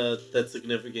that's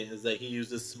significant is that he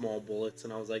uses small bullets,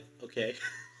 and I was like, okay.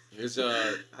 His in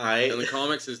the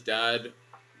comics, his dad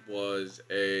was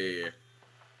a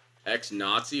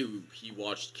ex-Nazi who he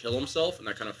watched kill himself, and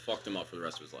that kind of fucked him up for the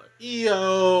rest of his life.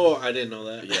 Yo, I didn't know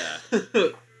that. Yeah.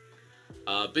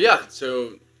 But yeah,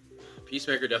 so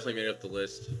Peacemaker definitely made up the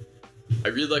list. I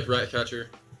really like Ratcatcher.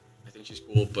 I think she's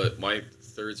cool, but my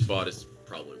third spot is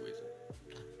probably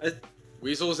Weasel.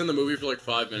 Weasel was in the movie for like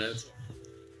 5 minutes.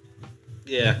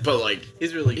 Yeah, but like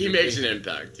he's really he makes an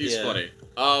impact. He's funny.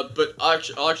 But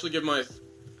I'll actually give my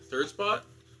third spot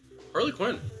Harley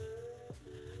Quinn.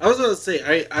 I was gonna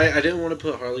say I didn't want to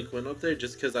put Harley Quinn up there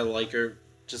just because I like her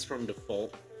just from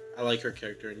default. I like her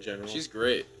character in general. She's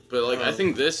great, but like I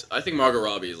think Margot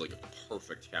Robbie is like a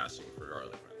perfect casting for Harley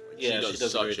Quinn. Like, she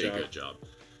does such a good job.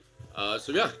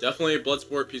 So yeah, definitely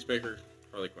Bloodsport, Peacemaker,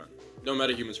 Harley Quinn. No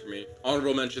metahumans for me.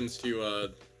 Honorable mentions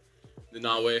to the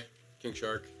Nawe, King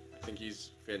Shark. I think he's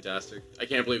fantastic. I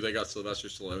can't believe they got Sylvester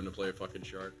Stallone to play a fucking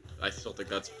shark. I still think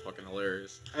that's fucking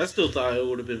hilarious. I still thought it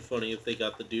would have been funny if they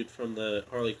got the dude from the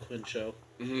Harley Quinn show.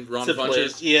 Mm-hmm. Ron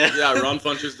Funches. Yeah, Ron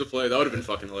Funches to play. That would have been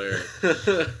fucking hilarious.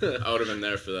 I would have been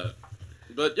there for that.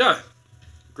 But yeah,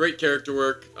 great character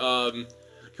work. Can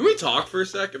we talk for a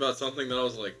sec about something that I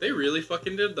was like, they really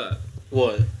fucking did that?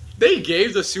 What? They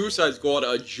gave the Suicide Squad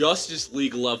a Justice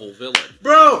League level villain.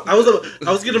 Bro, I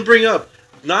was gonna bring up,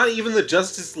 not even the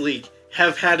Justice League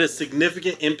have had a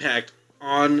significant impact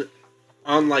on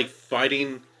like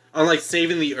fighting, on like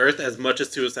saving the Earth as much as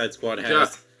Suicide Squad has. Yeah.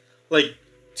 Like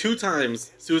 2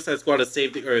 times Suicide Squad has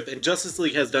saved the Earth, and Justice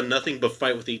League has done nothing but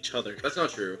fight with each other. That's not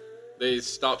true. They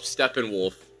stopped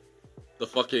Steppenwolf. The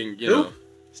fucking, know,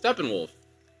 Steppenwolf.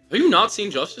 Have you not seen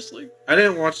Justice League? I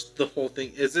didn't watch the whole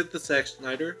thing. Is it the Zack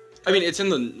Snyder? I mean, it's in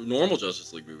the normal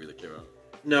Justice League movie that came out.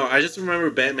 No, I just remember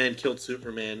Batman killed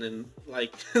Superman, and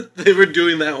like they were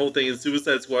doing that whole thing, and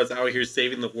Suicide Squad's out here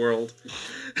saving the world.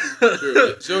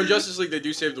 True. So in Justice League, they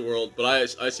do save the world, but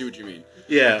I see what you mean.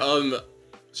 Yeah.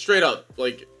 Straight up,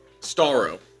 like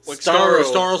Starro. Like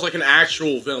Starro's like an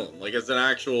actual villain. Like it's an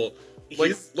actual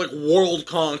like world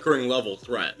conquering level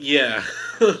threat. Yeah.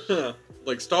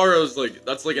 Like Starro's like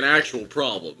that's like an actual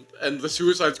problem, and the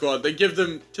Suicide Squad they give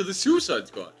them to the Suicide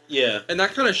Squad. Yeah, and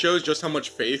that kind of shows just how much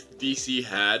faith DC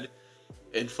had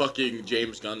in fucking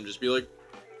James Gunn. Just be like,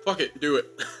 fuck it, do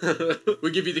it.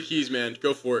 We give you the keys, man.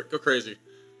 Go for it. Go crazy.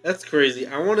 That's crazy.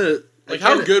 I want to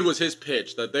how good was his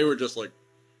pitch that they were just like.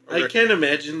 Okay. I can't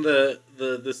imagine the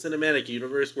cinematic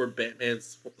universe where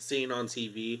Batman's seen on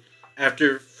TV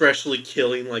after freshly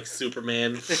killing like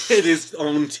Superman and his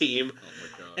own team.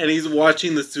 And he's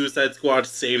watching the Suicide Squad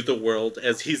save the world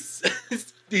as he's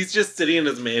just sitting in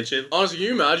his mansion. Honestly, can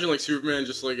you imagine like Superman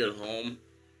just like at home,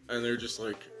 and they're just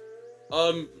like,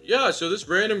 yeah. So this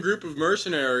random group of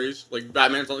mercenaries, like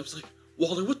Batman's like,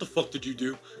 Wally, what the fuck did you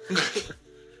do?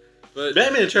 But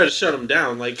Batman tried to shut him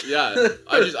down. Like, yeah,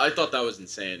 I thought that was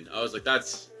insane. I was like,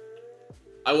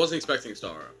 I wasn't expecting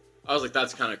Starro. I was like,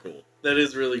 that's kind of cool. That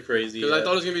is really crazy. Because I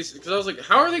thought it was gonna be. Because I was like,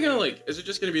 how are they gonna like? Is it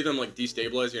just gonna be them like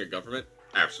destabilizing a government?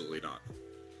 Absolutely not.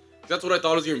 That's what I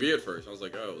thought it was gonna be at first. I was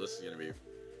like, oh, this is gonna be.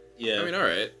 Yeah. I mean, all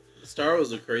right.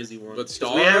 Starro's a crazy one. But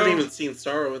Starro, we haven't even seen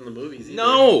Starro in the movies either.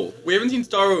 No, we haven't seen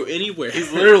Starro anywhere.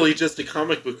 He's literally just a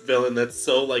comic book villain that's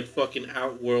so like fucking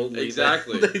outworldly.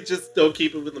 Exactly. They just don't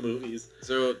keep him in the movies.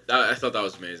 So I thought that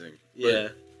was amazing. Yeah.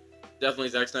 definitely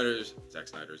Zack Snyder's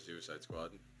Suicide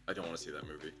Squad. I don't want to see that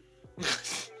movie.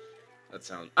 That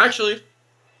sounds actually.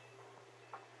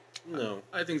 No.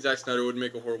 I think Zack Snyder would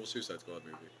make a horrible Suicide Squad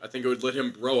movie. I think it would let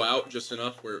him grow out just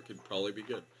enough where it could probably be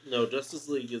good. No, Justice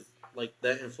League is like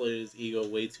that inflated his ego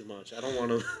way too much. I don't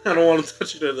want to. I don't want to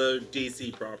touch it the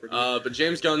DC property. But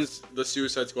James Gunn's The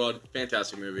Suicide Squad,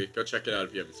 fantastic movie. Go check it out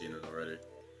if you haven't seen it already.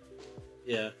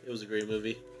 Yeah, it was a great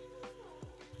movie.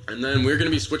 And then we're gonna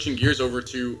be switching gears over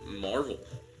to Marvel.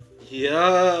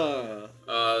 Yeah.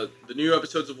 The new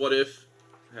episodes of What If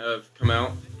have come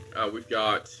out. We've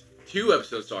got 2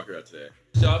 episodes to talk about today.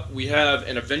 First up, we have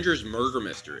an Avengers murder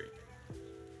mystery.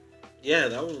 Yeah,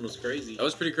 that one was crazy. That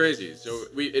was pretty crazy. So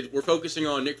we're focusing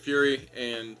on Nick Fury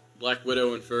and Black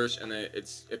Widow in first, and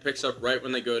it picks up right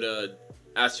when they go to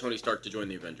ask Tony Stark to join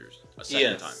the Avengers a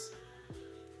second time.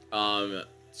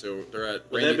 So they're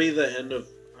at. Would that be the end of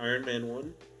Iron Man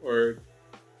 1 or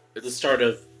the start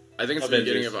of? I think it's Avengers.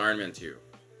 the beginning of Iron Man 2.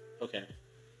 Okay.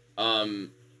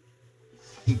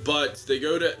 But they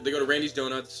go to Randy's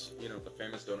Donuts, the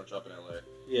famous donut shop in LA.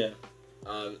 Yeah.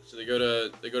 So they go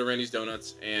to Randy's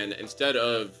Donuts, and instead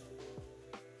of,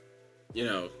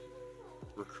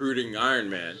 recruiting Iron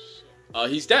Man,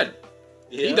 he's dead.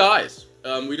 Yeah. He dies.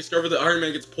 We discover that Iron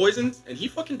Man gets poisoned, and he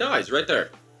fucking dies right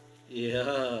there.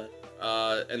 Yeah.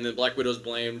 And then Black Widow's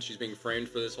blamed. She's being framed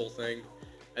for this whole thing.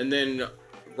 And then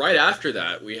right after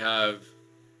that, we have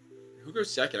who goes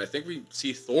second? I think we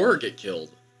see Thor get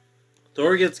killed.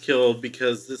 Thor gets killed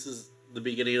because this is the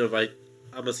beginning of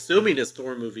I'm assuming it's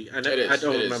Thor movie. I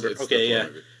don't remember. Okay, yeah.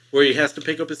 Movie. Where he has to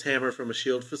pick up his hammer from a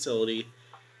shield facility,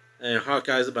 and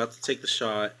Hawkeye's about to take the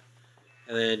shot,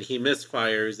 and then he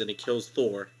misfires and he kills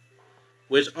Thor.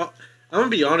 Which, I'm gonna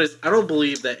be honest, I don't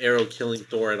believe that Arrow killing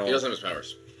Thor at all. He doesn't have his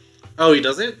powers. Oh, he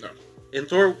doesn't? No. In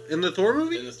the Thor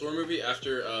movie? In the Thor movie,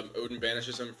 after Odin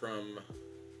banishes him from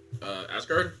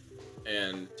Asgard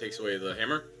and takes away the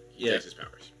hammer, he takes his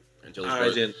powers. Until I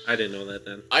didn't know that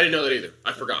then. I didn't know that either.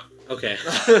 I forgot. Okay.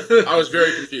 I was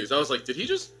very confused. I was like, did he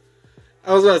just...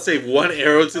 I was about to say one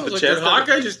arrow to the chest. Did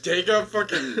Hawkeye just take out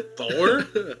fucking Thor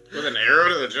with an arrow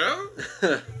to the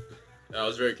chest? I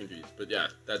was very confused. But yeah,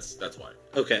 that's why.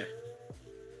 Okay.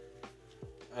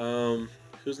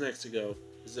 Who's next to go?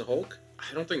 Is it Hulk?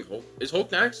 I don't think Hulk... Is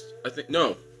Hulk next? I think...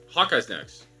 No. Hawkeye's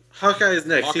next. Hawkeye is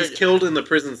next. He's killed in the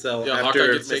prison cell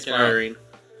after misfiring.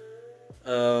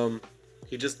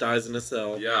 He just dies in a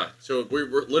cell. Yeah. So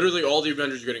we're literally all the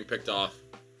Avengers are getting picked off.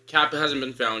 Cap hasn't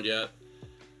been found yet.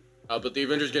 But the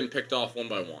Avengers getting picked off one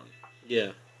by one.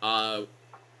 Yeah.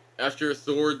 After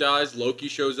Thor dies, Loki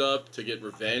shows up to get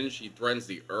revenge. He threatens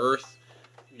the Earth.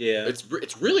 Yeah.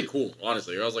 It's really cool,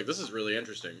 honestly. I was like, this is really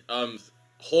interesting.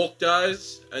 Hulk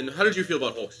dies. And how did you feel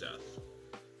about Hulk's death?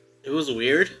 It was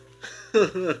weird.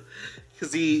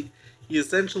 Because he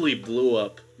essentially blew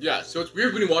up. Yeah, so it's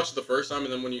weird when you watch it the first time,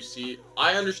 and then when you see...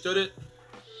 I understood it.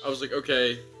 I was like,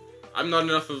 okay, I'm not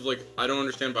enough of, I don't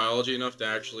understand biology enough to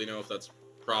actually know if that's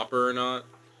proper or not.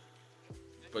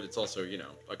 But it's also,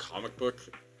 a comic book.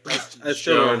 I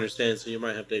still don't understand, so you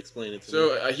might have to explain it to me.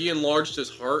 So he enlarged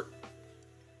his heart,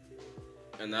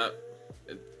 and that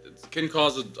it can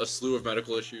cause a slew of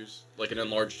medical issues, like an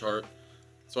enlarged heart.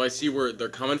 So I see where they're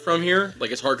coming from here. Like,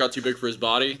 his heart got too big for his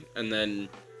body, and then...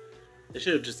 They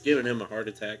should have just given him a heart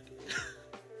attack.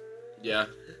 Yeah.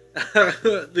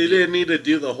 They didn't need to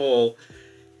do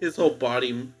his whole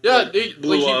body. Yeah,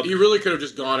 blew up. He really could have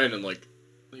just gone in and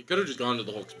he could have just gone to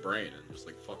the Hulk's brain and just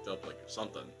fucked up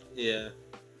something. Yeah.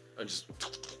 And just.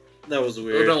 That was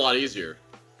weird. It would have been a lot easier.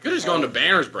 He could have just gone to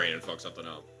Banner's brain and fucked something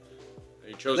up.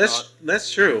 And he chose not.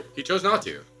 That's true. He chose not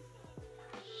to.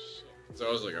 So I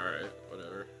was like, all right,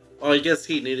 whatever. Well, I guess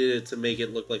he needed it to make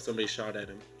it look like somebody shot at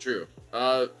him. True.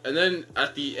 And then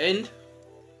at the end,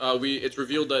 it's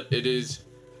revealed that it is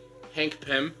Hank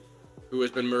Pym who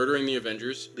has been murdering the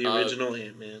Avengers. The original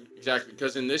Ant-Man. Exactly,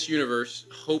 because in this universe,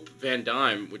 Hope Van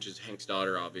Dyne, which is Hank's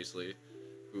daughter, obviously,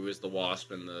 who is the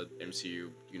Wasp in the MCU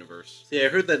universe. See, I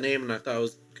heard that name and I thought it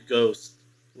was Ghost,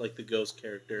 like the Ghost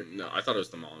character. No, I thought it was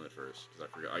the mom at first, because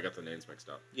I got the names mixed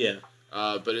up. Yeah.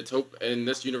 But it's Hope, in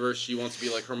this universe, she wants to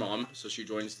be like her mom, so she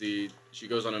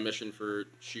goes on a mission for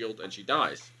S.H.I.E.L.D., and she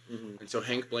dies. Mm-hmm. And so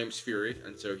Hank blames Fury,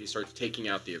 and so he starts taking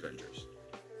out the Avengers.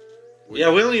 Yeah,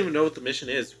 we don't even know what the mission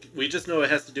is. We just know it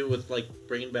has to do with,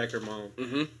 bringing back her mom.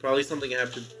 Mm-hmm. Probably something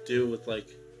have to do with,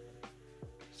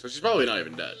 So she's probably not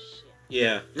even dead.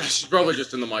 Yeah. She's probably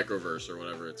just in the microverse, or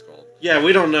whatever it's called. Yeah,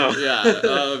 we don't know.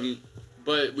 Yeah,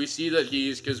 but we see that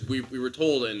because we were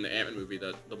told in the Ant-Man movie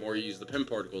that the more you use the Pym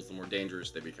particles, the more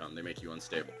dangerous they become. They make you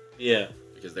unstable. Yeah.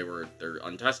 Because they're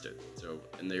untested. So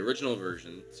in the original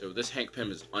version, this Hank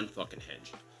Pym is unfucking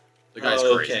hinged. The guy's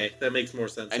Oh, crazy. okay, that makes more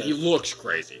sense. And then. he looks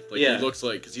crazy. Like, Yeah. he looks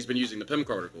like, because he's been using the PIM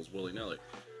particles willy-nilly.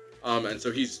 And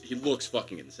so he looks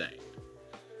fucking insane.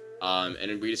 And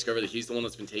then we discover that he's the one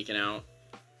that's been taking out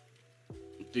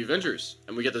the Avengers.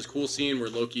 And we get this cool scene where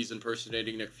Loki's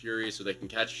impersonating Nick Fury so they can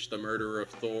catch the murderer of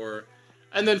Thor.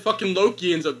 And then fucking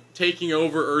Loki ends up taking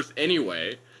over Earth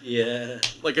anyway. Yeah.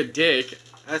 Like a dick.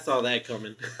 I saw that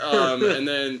coming. And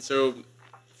then, so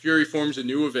Fury forms a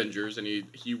new Avengers, and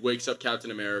he wakes up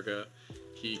Captain America.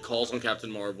 He calls on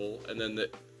Captain Marvel, and then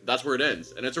that's where it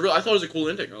ends. And I thought it was a cool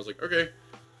ending. I was like, okay.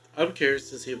 I'm curious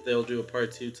to see if they'll do a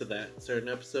part 2 to that certain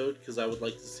episode, because I would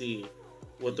like to see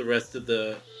what the rest of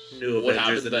the new What Avengers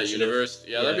happens to that initiative- universe?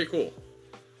 Yeah, that'd be cool.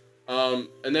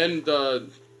 And then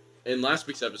in last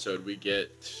week's episode, we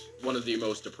get one of the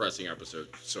most depressing episodes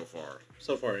so far.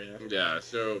 So far, yeah. Yeah,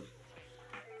 so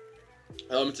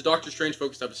it's a Doctor Strange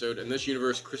focused episode. In this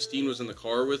universe, Christine was in the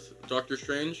car with Doctor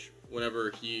Strange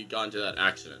whenever he got into that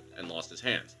accident and lost his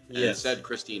hands. And Yes. instead,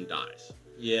 Christine dies.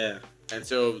 Yeah. And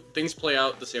so things play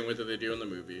out the same way that they do in the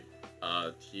movie.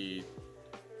 He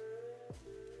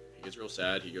gets real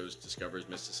sad. He discovers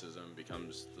mysticism,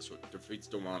 defeats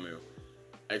Dormammu.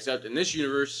 Except in this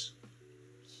universe,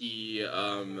 he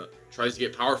tries to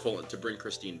get powerful to bring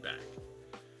Christine back.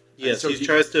 Yes, so he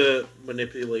tries to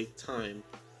manipulate time.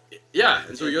 Yeah,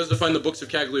 and so he goes to find the books of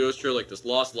Cagliostro, like this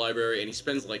lost library, and he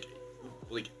spends like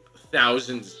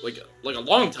thousands, like a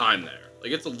long time there.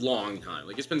 Like, it's a long time.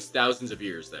 Like, he spends thousands of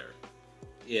years there.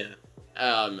 Yeah.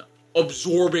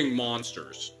 Absorbing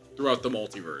monsters throughout the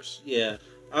multiverse. Yeah.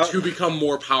 To become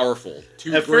more powerful.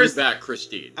 To At bring first- back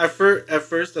Christine. At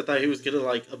first, I thought he was gonna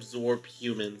like absorb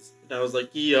humans, and I was like,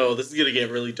 "Yo, this is gonna get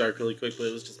really dark really quick." But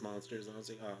it was just monsters, and I was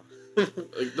like, "Oh."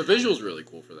 Like, the visual's really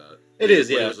cool for that. It is,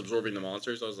 When yeah. he was absorbing the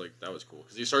monsters, I was like, that was cool.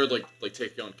 Because he started, like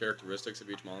taking on characteristics of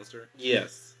each monster.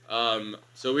 Yes.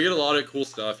 So we get a lot of cool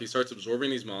stuff. He starts absorbing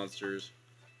these monsters.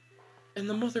 And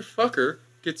the motherfucker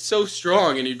gets so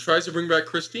strong, and he tries to bring back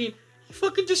Christine. He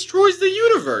fucking destroys the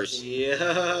universe.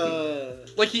 Yeah.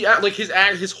 Like,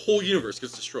 his whole universe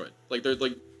gets destroyed. Like, they're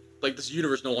like this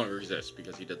universe no longer exists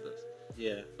because he did this.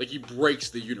 Yeah. Like, he breaks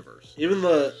the universe. Even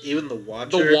the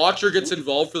Watcher. The Watcher gets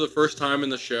involved for the first time in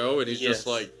the show, and he's Yes. just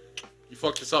like, "You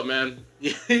fucked this up, man."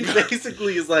 Yeah, he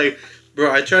basically is like,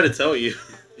 "Bro, I tried to tell you."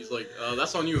 He's like,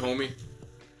 "That's on you, homie."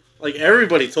 Like,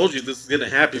 everybody told you this was gonna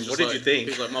happen. He's What just did like- you think?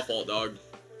 He's like, "My fault, dog.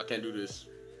 I can't do this."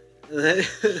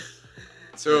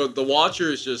 So the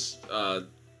Watcher is just,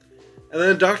 And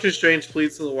then Doctor Strange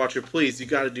pleads to the Watcher, "Please, you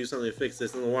got to do something to fix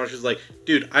this." And the Watcher's like,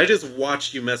 "Dude, I just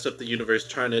watched you mess up the universe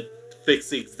trying to fix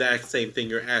the exact same thing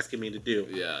you're asking me to do.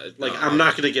 yeah. Like, I'm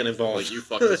not gonna get involved." Like, you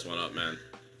fucked this one up, man.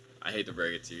 I hate to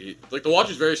break it to you. Like, the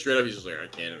Watcher's very straight up. He's just like, "I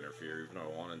can't interfere, even though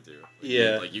I wanted to." Like,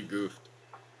 Yeah. Like, you goofed.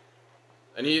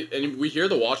 And we hear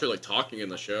the Watcher like talking in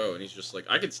the show, and he's just like,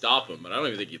 "I could stop him, but I don't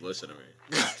even think he'd listen to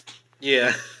me."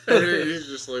 Yeah. And he's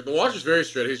just like, the Watcher's very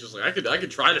straight. He's just like, I could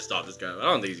try to stop this guy, but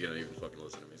I don't think he's gonna even fucking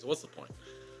listen to me. So what's the point?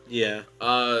 Yeah.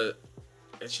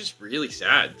 It's just really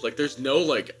sad. Like, there's no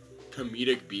like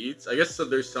comedic beats. I guess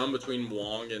there's some between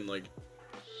Wong and like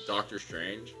Doctor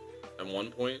Strange at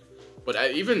one point, but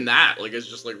even that, like, it's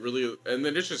just like really, and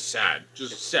then it's just sad,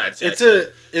 sad.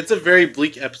 It's a very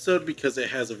bleak episode because it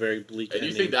has a very bleak And you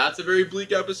ending. think that's a very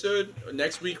bleak episode?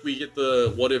 Next week we get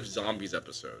the What If Zombies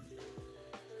episode.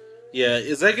 Yeah,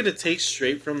 is that going to take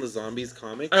straight from the Zombies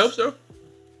comics? I hope so.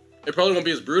 It probably won't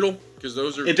be as brutal because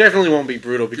those are It definitely won't be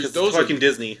brutal because those it's fucking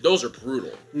Disney. those are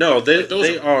brutal. No, Like,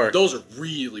 they are. Those are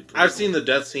really brutal. I've seen the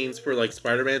death scenes for like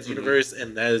Spider-Man's Mhm. universe,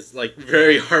 and that is like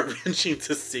very heart-wrenching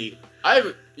to see.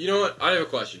 You know what? I have a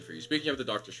question for you. Speaking of the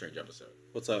Doctor Strange episode,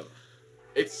 What's up?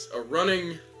 it's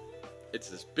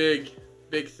this big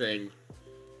thing.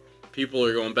 People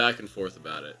are going back and forth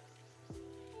about it.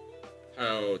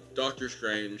 How Doctor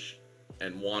Strange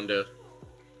and Wanda's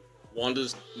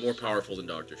more powerful than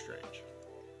Doctor Strange.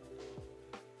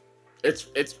 It's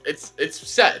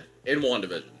said in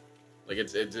WandaVision. Like,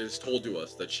 it's told to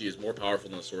us that she is more powerful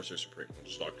than the Sorcerer Supreme,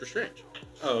 which is Doctor Strange.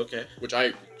 Oh, okay.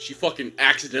 She fucking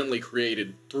accidentally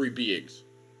created 3 beings.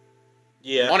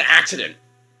 Yeah. On accident.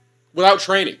 Without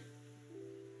training.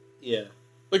 Yeah.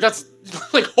 Like, that's,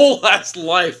 like, whole ass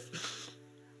life.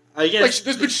 I Like, guess.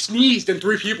 this bitch sneezed and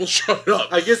 3 people showed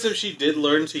up. I guess if she did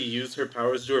learn to use her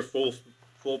powers to her full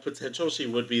potential, she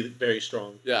would be very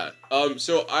strong. Yeah.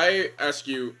 So I ask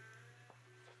you,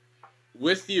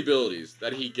 with the abilities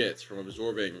that he gets from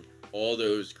absorbing all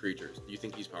those creatures, do you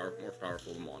think he's more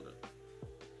powerful than Wanda?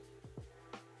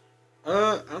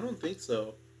 I don't think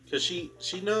so, because she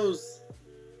knows.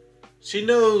 She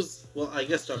knows. Well, I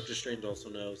guess Doctor Strange also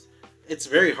knows. It's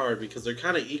very hard because they're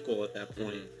kind of equal at that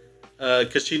point.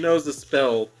 Because she knows the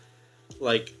spell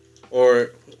like,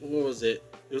 or what was it?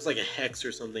 It was like a hex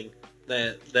or something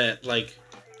that like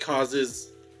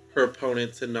causes her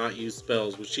opponent to not use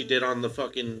spells, which she did on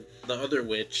the other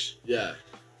witch. Yeah.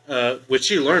 Which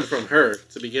she learned from her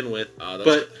to begin with.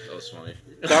 That was funny.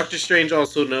 Doctor Strange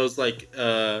also knows like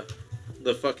the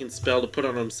fucking spell to put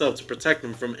on himself to protect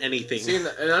him from anything. See, and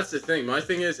that's the thing. My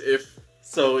thing is if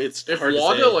hard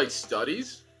Wanda to say. like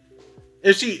studies,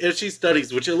 if she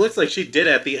studies, which it looks like she did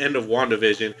at the end of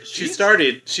WandaVision, she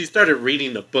started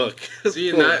reading the book. See,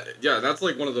 and that's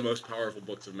like one of the most powerful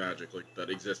books of magic like that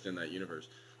exist in that universe.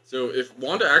 So if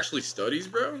Wanda actually studies,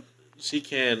 bro, she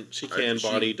can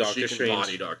body Doctor Strange.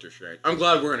 Body Doctor Strange. I'm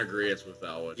glad we're in agreement with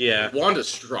that one. Yeah, Wanda's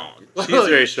strong. She's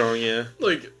very strong. Yeah,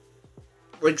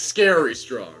 like scary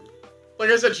strong.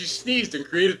 Like I said, she sneezed and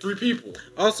created 3 people.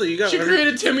 Also, she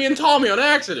created Timmy and Tommy on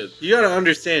accident. You gotta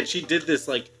understand, she did this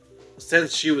like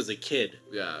since she was a kid.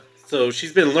 Yeah. So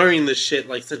she's been learning this shit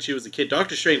like since she was a kid.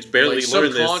 Doctor Strange barely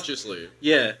learned this. Subconsciously.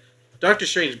 Yeah, Doctor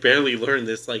Strange barely learned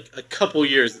this like a couple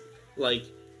years like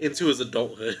into his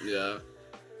adulthood. Yeah.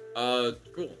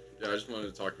 Cool. Yeah, I just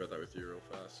wanted to talk about that with you real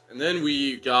fast. And then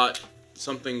we got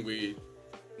something we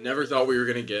never thought we were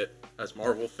gonna get as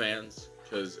Marvel fans,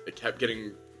 because it kept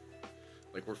getting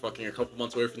like we're fucking a couple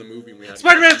months away from the movie. And we had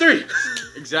Spider-Man 3.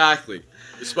 Exactly.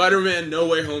 The Spider-Man No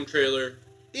Way Home trailer.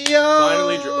 Yo.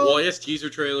 Finally, yes, teaser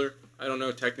trailer. I don't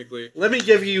know technically. Let me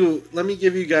give you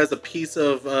guys a piece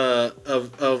of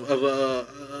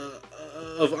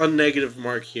unnegative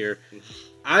mark here.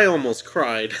 I almost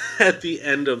cried at the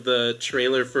end of the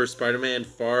trailer for Spider-Man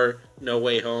Far No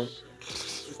Way Home.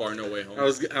 Far No Way Home. I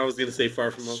was gonna say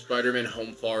Far From Home. Spider-Man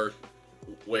Home Far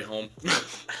Way Home.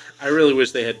 I really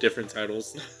wish they had different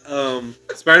titles.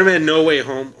 Spider-Man No Way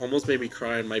Home almost made me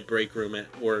cry in my break room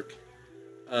at work.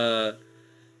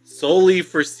 Solely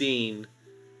for seeing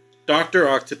Dr.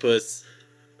 Octopus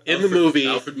in the movie,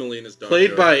 Alfred Molina's Dr.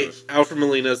 played Octopus. by Alfred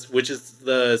Molina's, which is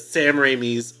the Sam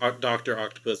Raimi's Dr.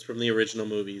 Octopus from the original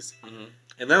movies. Mm-hmm.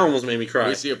 And that almost made me cry.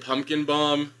 We see a pumpkin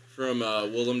bomb from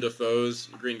Willem Dafoe's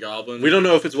Green Goblin. We don't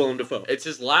know if it's Willem Dafoe. It's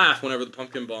his laugh whenever the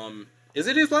pumpkin bomb... Is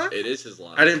it his laugh? It is his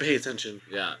laugh. I didn't pay attention.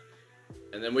 Yeah.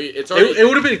 And then it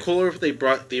would have been cooler if they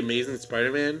brought the Amazing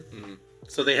Spider-Man. Mm-hmm.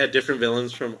 So they had different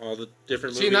villains from all the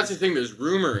different movies. See, and that's the thing. There's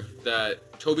rumor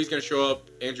that Tobey's going to show up,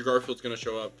 Andrew Garfield's going to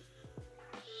show up,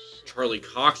 Charlie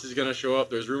Cox is going to show up.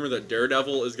 There's rumor that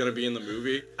Daredevil is going to be in the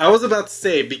movie. I was about to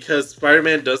say, because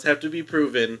Spider-Man does have to be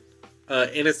proven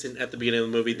innocent at the beginning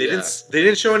of the movie. They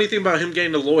didn't show anything about him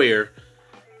getting a lawyer,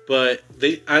 but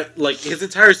his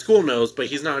entire school knows, but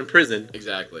he's not in prison.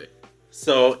 Exactly.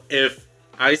 So if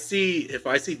I see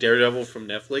Daredevil from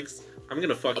Netflix, I'm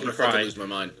gonna cry. Fucking lose my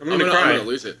mind. I'm gonna cry. I'm gonna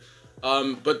lose it.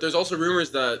 But there's also rumors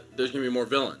that there's gonna be more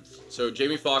villains. So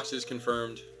Jamie Foxx is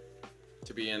confirmed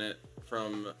to be in it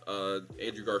from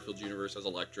Andrew Garfield's universe as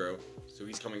Electro. So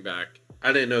he's coming back.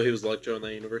 I didn't know he was Electro in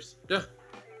that universe. Yeah.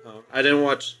 I didn't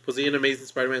watch. Was he in Amazing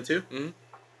Spider-Man 2? Mm-hmm.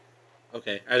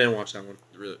 Okay, I didn't watch that one.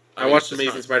 Really? I watched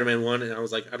Amazing Spider-Man 1 and I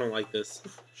was like, I don't like this.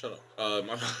 Shut up. I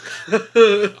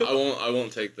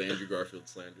won't take the Andrew Garfield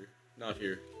slander. Not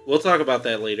here. We'll talk about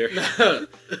that later.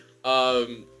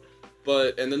 And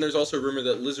then there's also a rumor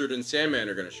that Lizard and Sandman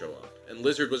are going to show up. And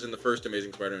Lizard was in the first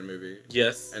Amazing Spider-Man movie.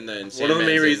 Yes. And then one of the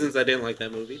main reasons I didn't like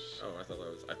that movie. Oh,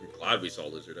 I'm glad we saw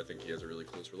Lizard. I think he has a really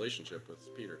close relationship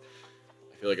with Peter.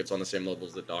 I feel like it's on the same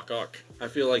levels that Doc Ock. I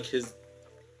feel like his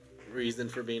reason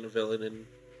for being a villain and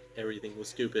everything was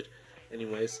stupid.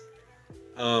 Anyways.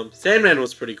 Sandman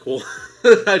was pretty cool.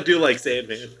 I do like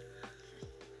Sandman.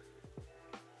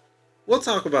 We'll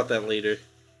talk about that later.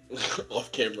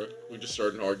 Off camera. We just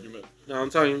started an argument. No, I'm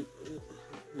talking...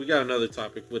 We got another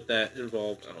topic with that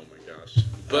involved. Oh my gosh.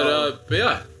 But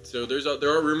yeah. So there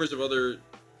are rumors of other...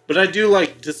 But I do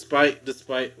like, despite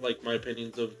like my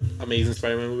opinions of Amazing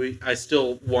Spider-Man movie, I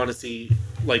still want to see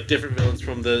like different villains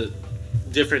from the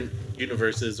different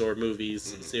universes or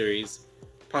movies, series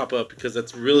pop up, because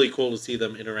that's really cool to see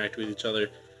them interact with each other,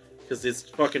 because this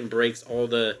fucking breaks all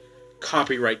the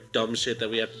copyright dumb shit that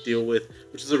we have to deal with,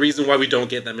 which is the reason why we don't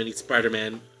get that many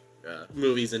Spider-Man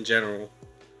movies in general.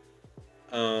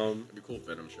 It'd be cool if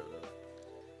Venom showed up.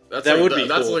 That's cool.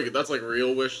 That's like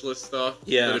real wish list stuff.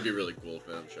 Yeah. It'd be really cool if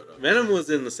Venom showed up. Venom was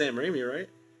in the Sam Raimi, right?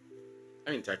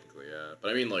 I mean, technically, yeah.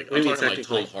 But I mean, like, I'm talking like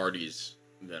Tom Hardy's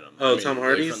Venom. Oh, Tom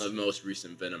Hardy's? Like, from the most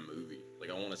recent Venom movie. Like,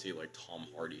 I want to see, like, Tom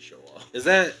Hardy show up. Is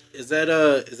that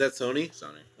Sony?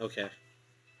 Sony. Okay.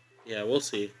 Yeah, we'll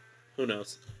see. Who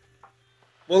knows?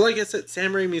 Well, like I said,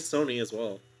 Sam Raimi's Sony as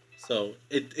well. So,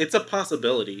 it's a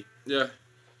possibility. Yeah.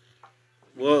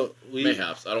 Well,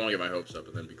 Mayhaps. I don't want to get my hopes up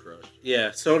and then be crushed. Yeah,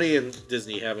 Sony and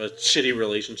Disney have a shitty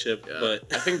relationship, Yeah. but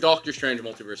I think Doctor Strange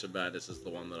Multiverse of Madness is the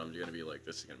one that I'm gonna be like,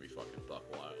 this is gonna be fucking buck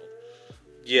wild.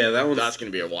 yeah, That's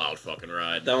gonna be a wild fucking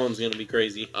ride. that one's gonna be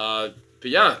crazy. But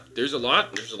yeah, there's a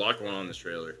lot going on in this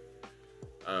trailer.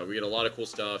 We get a lot of cool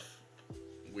stuff.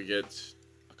 We get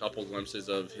a couple glimpses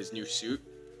of his new suit.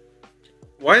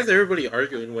 Why is everybody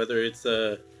arguing whether it's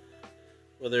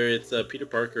Peter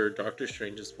Parker or Doctor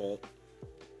Strange's fault?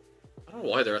 I don't know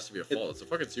why there has to be a fault. It's a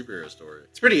fucking superhero story.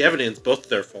 It's pretty evident it's both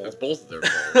their fault. It's both of their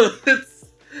fault.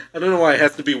 I don't know why it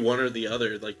has to be one or the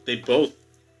other. Like, they both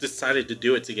decided to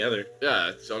do it together.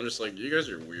 Yeah, so I'm just like, you guys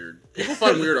are weird. People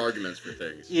find weird arguments for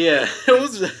things. Yeah, it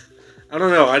was. I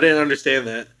don't know. I didn't understand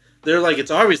that. They're like,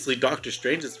 it's obviously Doctor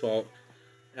Strange's fault.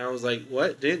 And I was like,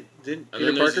 what? Didn't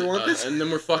Peter Parker want this? And then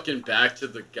we're fucking back to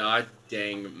the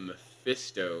goddamn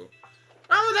Mephisto.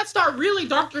 Oh, that's not really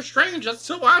Doctor Strange. That's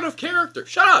so out of character.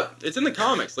 Shut up. It's in the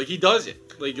comics. Like, he does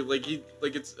it. Like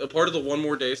it's a part of the One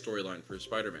More Day storyline for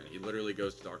Spider-Man. He literally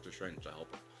goes to Doctor Strange to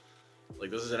help him.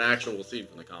 Like, this is an actual scene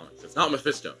from the comics. It's not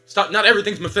Mephisto. Stop. Not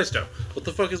everything's Mephisto. What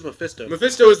the fuck is Mephisto?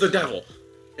 Mephisto is the devil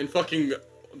in fucking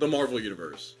the Marvel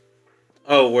universe.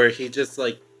 Oh, where he just,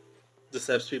 like,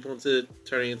 decepts people into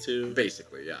turning into...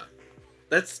 Basically, yeah.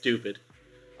 That's stupid.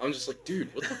 I'm just like,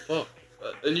 dude, what the fuck?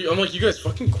 I'm like, you guys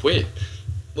fucking quit.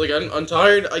 Like, I'm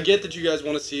tired. I get that you guys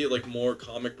want to see, like, more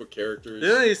comic book characters.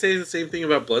 Didn't they say the same thing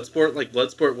about Bloodsport? Like,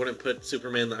 Bloodsport wouldn't put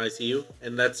Superman in the ICU,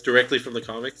 and that's directly from the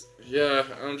comics? Yeah,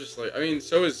 I'm just like, I mean,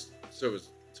 so is the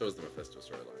Mephisto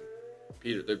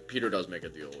storyline. Peter does make a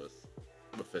deal with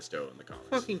Mephisto in the comics.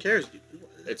 Who fucking cares, dude?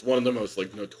 It's one of the most,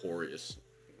 like, notorious.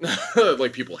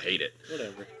 Like, people hate it.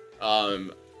 Whatever.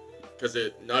 Because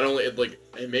it not only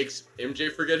it makes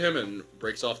MJ forget him and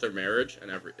breaks off their marriage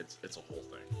and it's a whole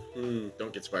thing.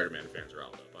 Don't get Spider-Man fans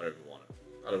riled up.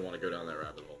 I don't want to go down that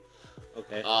rabbit hole.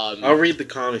 Okay. I'll read the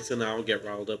comics and I'll get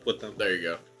riled up with them. There you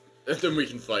go. And then we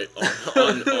can fight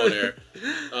on air.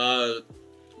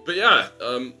 But yeah,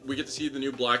 we get to see the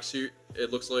new black suit.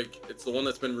 It looks like it's the one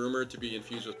that's been rumored to be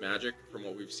infused with magic from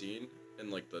what we've seen in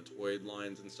like the toy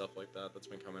lines and stuff like that that's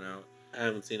been coming out. I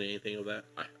haven't seen anything of that.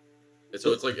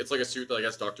 So it's like a suit that I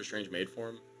guess Doctor Strange made for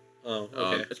him. Oh,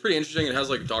 okay. It's pretty interesting. It has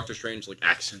like Doctor Strange like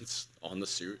accents on the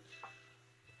suit,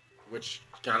 which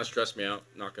kind of stressed me out.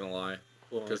 Not gonna lie,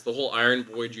 because the whole Iron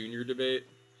Boy Jr. debate.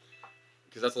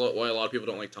 Because that's why a lot of people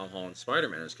don't like Tom Holland's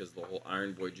Spider-Man is because the whole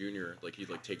Iron Boy Jr. like he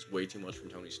like takes way too much from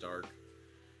Tony Stark.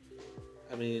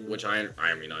 I mean, which I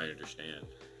understand.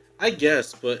 I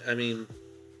guess, but I mean,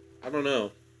 I don't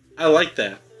know. I like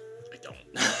that.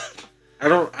 I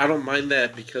don't. I don't mind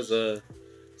that because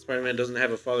Spider-Man doesn't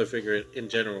have a father figure in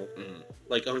general. Mm-hmm.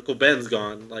 Like Uncle Ben's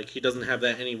gone. Like he doesn't have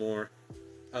that anymore.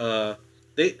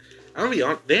 They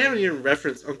haven't even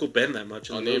referenced Uncle Ben that much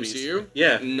in on the the movies. MCU.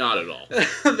 Yeah, not at all.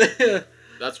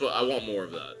 That's what I want more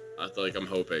of that. I'm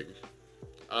hoping.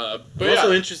 But I'm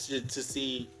also interested to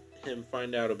see him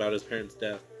find out about his parents'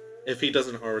 death. If he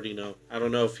doesn't already know. I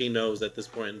don't know if he knows at this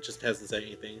point and just hasn't said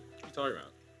anything. What are you talking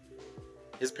about?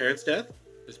 His parents' death?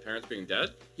 His parents being dead?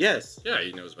 Yes. Yeah,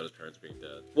 he knows about his parents being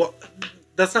dead. Well,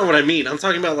 that's not what I mean. I'm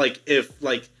talking about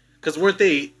because weren't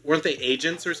they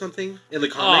agents or something in the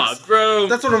comics? Aw, bro.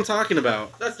 That's what I'm talking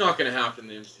about. That's not gonna happen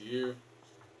in the MCU.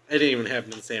 It didn't even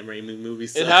happen in the Sam Raimi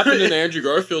movies. So. It happened in the Andrew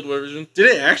Garfield version. Did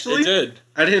it actually? It did.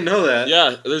 I didn't know that.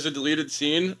 Yeah, there's a deleted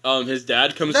scene. His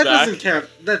dad comes that back.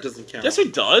 That doesn't count. Yes,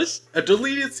 it does. A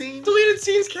deleted scene? Deleted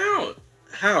scenes count.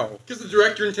 How? Because the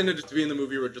director intended it to be in the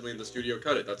movie originally, and the studio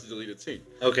cut it. That's a deleted scene.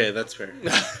 Okay, that's fair.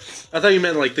 I thought you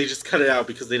meant like they just cut it out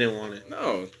because they didn't want it.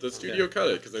 No, the studio cut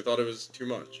it because they thought it was too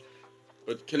much.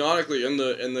 But canonically, in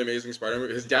the Amazing Spider-Man,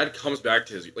 his dad comes back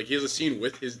to he has a scene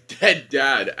with his dead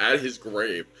dad at his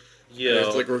grave. Yeah,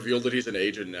 it's like revealed that he's an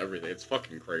agent and everything. It's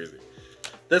fucking crazy.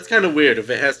 That's kind of weird. If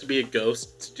it has to be a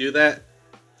ghost to do that,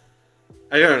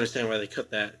 I don't understand why they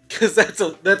cut that. Because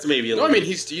that's maybe a. No, I mean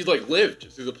he like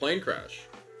lived through the plane crash.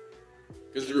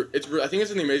 Because I think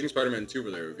it's in the Amazing Spider-Man 2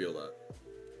 where they reveal that.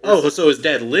 Oh, so his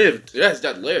dad lived. Yeah, his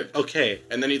dad lived. Okay,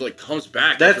 and then he like comes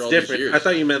back. That's after all different. These years. I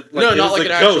thought you meant no, not like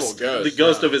an actual ghost. The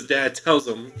ghost of his dad tells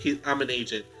him I'm an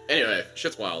agent. Anyway,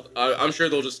 shit's wild. I'm sure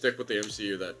they'll just stick with the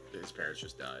MCU that his parents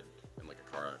just died in like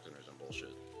a car accident or some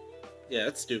bullshit. Yeah,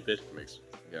 that's stupid.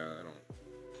 I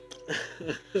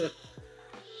don't.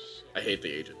 I hate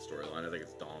the agent storyline. I think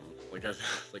it's dumb.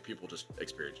 Like people just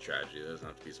experience tragedy. There doesn't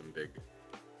have to be some big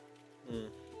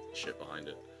shit behind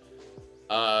it.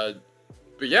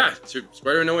 But yeah, so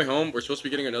Spider-Man No Way Home. We're supposed to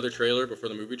be getting another trailer before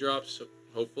the movie drops. So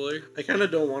hopefully. I kind of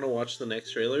don't want to watch the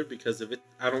next trailer because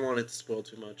I don't want it to spoil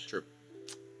too much. True.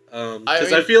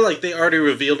 Because I feel like they already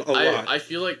revealed a lot. I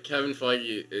feel like Kevin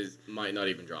Feige might not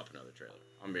even drop another trailer.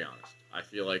 I'm gonna be honest. I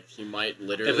feel like he might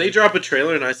literally. If they drop a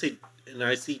trailer and I see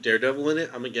Daredevil in it,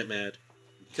 I'm gonna get mad.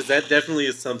 Because that definitely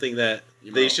is something that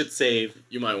they should save.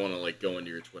 You might want to like go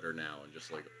into your Twitter now and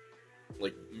just like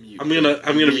mute. I'm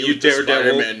gonna mute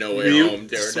Daredevil. Spider-Man No Way Home.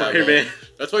 Daredevil. Spider-Man.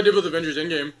 That's what I did with Avengers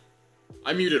Endgame.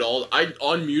 I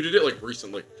unmuted it like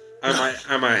recently.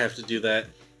 I might have to do that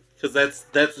because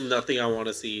that's nothing I want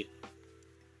to see.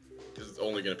 Because it's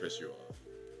only gonna piss you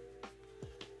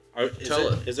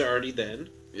off. Is it already then?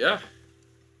 Yeah.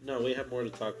 No, we have more to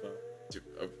talk about.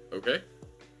 Okay.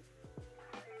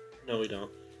 No, we don't.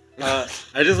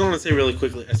 I just want to say really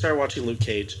quickly. I started watching Luke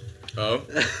Cage. Oh.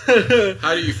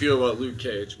 How do you feel about Luke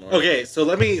Cage, Mark? Okay, so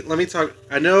let me talk.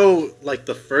 I know, like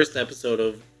the first episode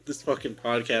of this fucking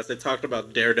podcast, I talked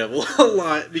about Daredevil a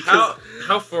lot because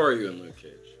how far are you in Luke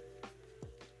Cage?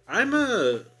 I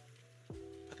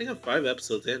think I'm 5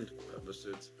 episodes in.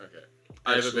 Episodes? Okay.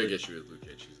 I have a big issue with Luke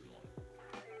Cage season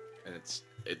 1, and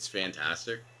it's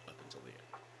fantastic up until the end.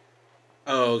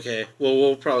 Oh, okay. Well,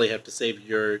 we'll probably have to save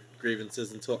your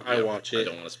grievances until I watch it. I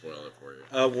don't want to spoil it for you.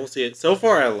 We'll see it. So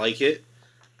far, I like it.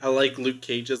 I like Luke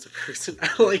Cage as a person.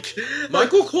 I like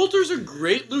Michael Coulter's a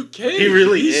great Luke Cage. He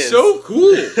really is. He's so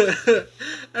cool.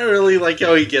 I really like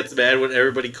how he gets mad when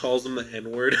everybody calls him the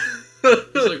N-word.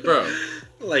 He's like, bro.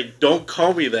 Like, don't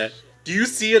call me that. Do you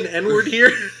see an N-word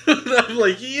here? I'm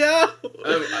like, yeah.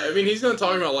 I mean, he's not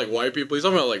talking about, like, white people. He's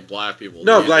talking about, like, black people.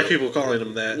 No, black people calling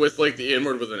him that. With, like, the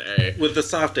N-word with an A. With the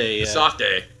soft A, yeah. Soft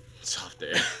A.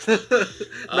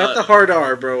 Not the hard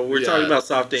R, bro. We're talking about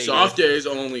soft A. Soft A's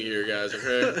only here, guys,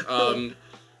 okay?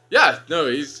 Yeah, no,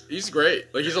 he's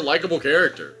great. Like, he's a likable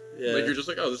character. Yeah. Like, you're just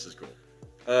like, oh, this is cool.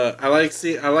 I like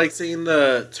seeing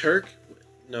the Turk.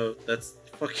 No, that's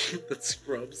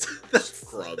Scrubs. That's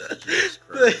Scrubs.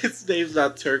 His name's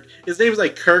not Turk. His name's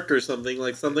like Kirk or something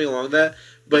along that.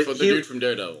 But the dude from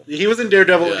Daredevil. He was in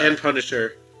Daredevil and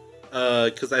Punisher.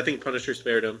 Because I think Punisher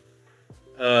spared him.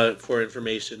 For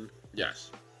information.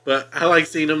 Yes. But I like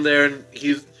seeing him there, and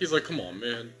he's like, come on,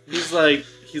 man. He's like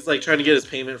trying to get his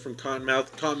payment from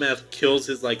Cottonmouth. Cottonmouth kills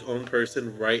his like own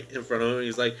person right in front of him.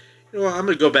 He's like, you know what, I'm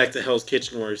gonna go back to Hell's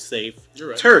Kitchen where it's safe. You're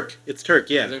right. Turk. It's Turk,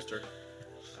 yeah. His name's Turk.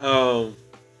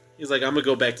 He's like, I'm gonna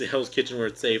go back to Hell's Kitchen where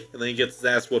it's safe, and then he gets his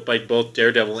ass whooped by both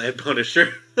Daredevil and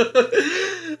Punisher.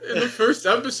 In the first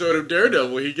episode of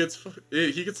Daredevil, he gets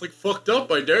like fucked up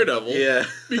by Daredevil. Yeah.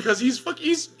 Because he's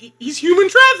human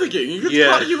trafficking. He gets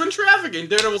caught human trafficking.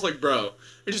 Daredevil's like, bro,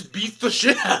 he just beats the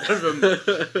shit out of him.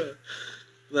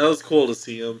 That was cool to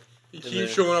see him. He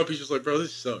keeps showing up. He's just like, bro,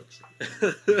 this sucks.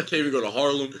 Can't even go to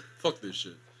Harlem. Fuck this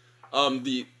shit.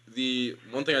 The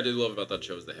one thing I did love about that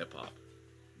show is the hip hop.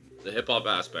 The hip hop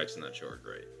aspects in that show are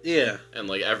great. Yeah. And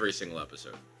like every single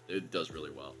episode, it does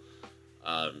really well.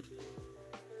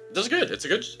 It does good. It's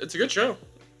a good show.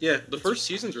 Yeah. The first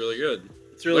season's really good.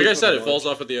 It's really like I said, it falls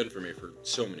off at the end for me for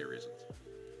so many reasons.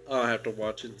 I'll have to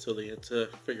watch it until the end to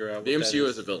figure out. The MCU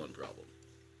is a villain problem.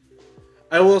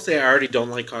 I will say I already don't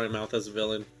like Cottonmouth as a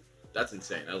villain. That's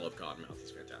insane. I love Cottonmouth.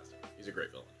 He's fantastic. He's a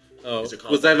great villain. Oh,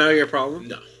 was that not your problem?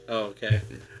 No. Oh, okay.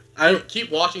 I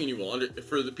keep watching and you will.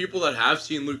 For the people that have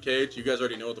seen Luke Cage, you guys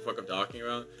already know what the fuck I'm talking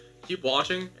about. Keep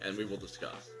watching and we will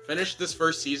discuss. Finish this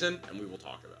first season and we will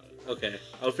talk about it. Okay,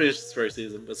 I'll finish this first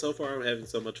season, but so far I'm having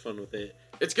so much fun with it.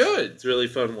 It's good. It's really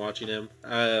fun watching him.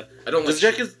 I don't does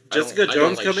like Jessica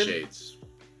Jones come in? Shades.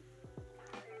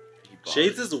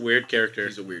 Shades is a weird character.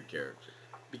 He's a weird character.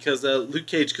 Because Luke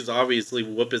Cage could obviously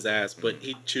whoop his ass, but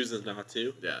he chooses not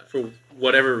to. Yeah. For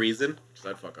whatever reason. Because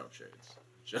I'd fuck up Shades.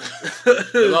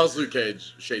 If I was Luke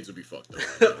Cage, Shades would be fucked up.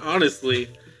 Honestly.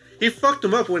 He fucked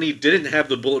him up when he didn't have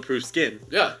the bulletproof skin.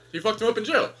 Yeah, he fucked him up in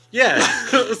jail. Yeah.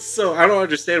 So I don't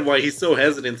understand why he's so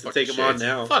hesitant to take him on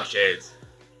now. Fuck Shades.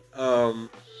 But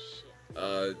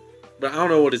I don't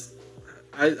know what his...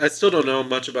 I still don't know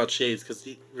much about Shades because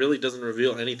he really doesn't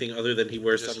reveal anything other than he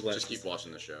wears sunglasses. Just keep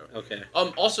watching the show. Okay.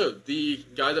 Also, the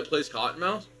guy that plays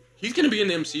Cottonmouth, he's going to be in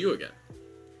the MCU again.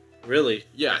 Really?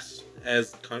 Yes.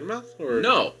 As Cottonmouth or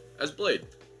no? As Blade.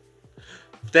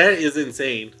 That is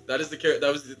insane. That is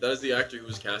the actor who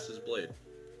was cast as Blade.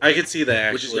 I could see that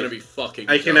actually. Which is going to be fucking.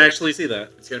 I can actually see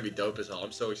that. It's going to be dope as hell.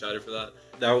 I'm so excited for that.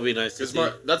 That would be nice to see.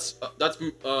 That's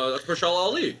Mahershala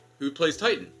Ali, who plays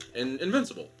Titan in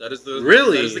Invincible. That is the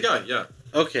the guy. Yeah.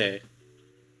 Okay,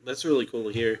 that's really cool to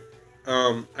hear.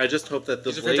 I just hope that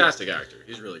he's a fantastic actor.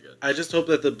 He's really good. I just hope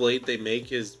that the Blade they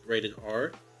make is rated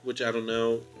R, which I don't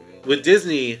know. With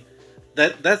Disney,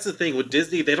 that's the thing. With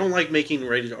Disney, they don't like making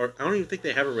rated R. I don't even think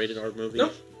they have a rated R movie.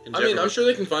 No. I mean, I'm sure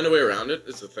they can find a way around it.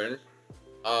 It's a thing.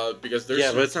 Because there's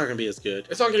Yeah, but it's not gonna be as good.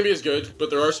 it's not going to be as good, but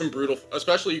there are some brutal...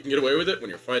 Especially, you can get away with it when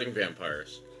you're fighting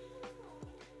vampires.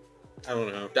 I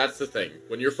don't know. That's the thing.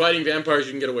 When you're fighting vampires,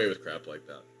 you can get away with crap like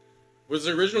that. Was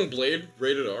the original Blade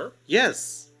rated R?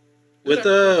 Yes. With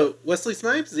Wesley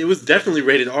Snipes, it was definitely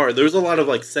rated R. There was a lot of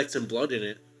like sex and blood in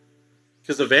it.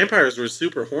 Because the vampires were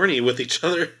super horny with each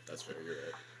other. That's fair, you're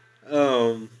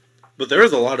right. But there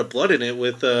was a lot of blood in it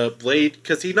with Blade,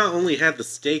 because he not only had the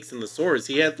stakes and the swords,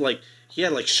 he had like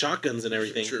shotguns and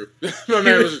everything. True. My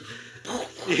man was...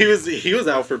 he was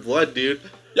out for blood, dude.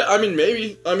 Yeah, I mean,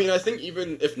 maybe. I mean, I think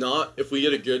even if not, if we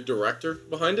get a good director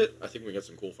behind it, I think we get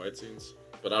some cool fight scenes.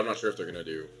 But I'm not sure if they're gonna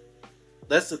do.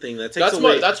 That's the thing. That takes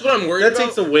away. That's what I'm worried about. That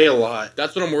takes away a lot.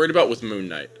 That's what I'm worried about with Moon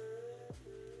Knight.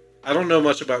 I don't know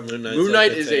much about Moon Knight. Moon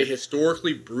Knight is a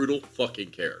historically brutal fucking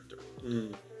character.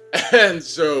 Mm. And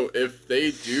so if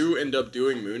they do end up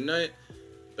doing Moon Knight,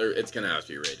 it's gonna have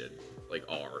to be rated like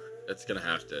R. It's gonna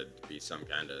have to be some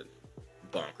kind of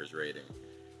bonkers rating.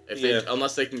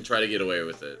 Unless they can try to get away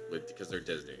with it because they're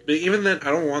Disney. But even then,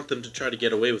 I don't want them to try to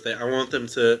get away with it. I want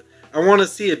to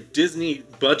see a Disney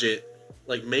budget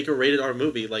like make a rated R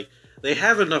movie. Like they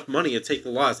have enough money to take the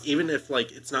loss, even if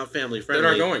like it's not family friendly.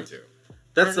 They're not going to.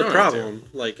 That's the problem.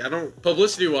 Like I don't.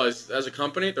 Publicity wise, as a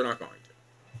company, they're not going to.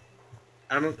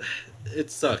 I don't. It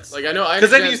sucks. Like I know.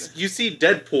 Because then you see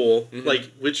Deadpool, mm-hmm.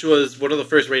 like which was one of the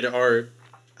first rated R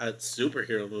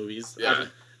superhero movies. Yeah.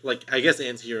 I guess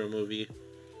anti-hero movie.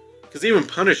 Because even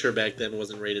Punisher back then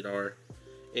wasn't rated R.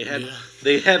 They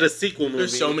had a sequel movie.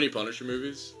 There's so many Punisher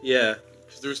movies. Yeah.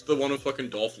 Because there's the one with fucking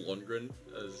Dolph Lundgren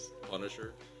as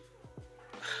Punisher.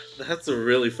 That's a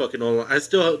really fucking old one. I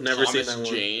still have never seen that one. Thomas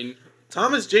Jane.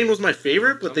 Thomas Jane was my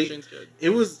favorite, but it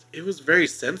was very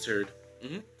censored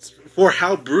for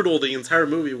how brutal the entire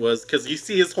movie was. Because you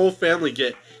see his whole family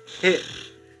get hit,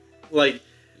 like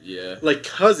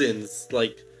cousins,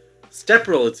 like step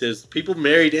relatives, people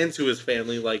married into his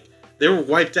family, like they were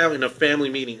wiped out in a family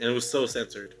meeting, and it was so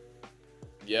censored.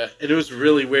 Yeah, and it was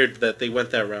really weird that they went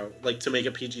that route, like to make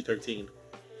a PG-13.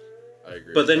 I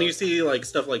agree. But then you see like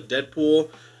stuff like Deadpool,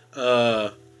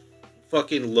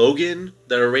 fucking Logan,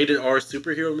 that are rated R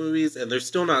superhero movies, and they're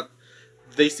still not.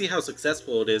 They see how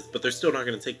successful it is, but they're still not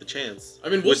going to take the chance. I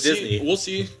mean, we'll see. Disney. We'll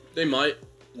see. They might.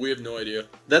 We have no idea.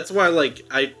 That's why, like,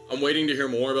 I'm waiting to hear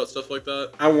more about stuff like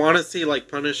that. I want to see like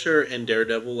Punisher and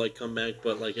Daredevil like come back,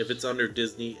 but like if it's under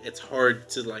Disney, it's hard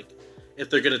to like if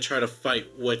they're gonna try to fight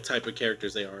what type of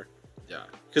characters they are. Yeah.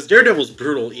 Because Daredevil's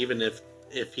brutal, even if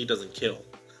he doesn't kill.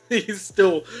 He's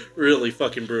still really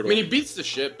fucking brutal. I mean, he beats the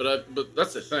shit, but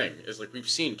that's the thing is like we've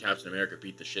seen Captain America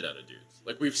beat the shit out of dudes.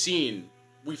 Like we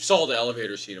saw the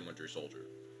elevator scene in Winter Soldier.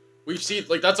 We've seen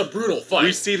like that's a brutal fight.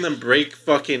 We've seen them break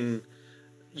fucking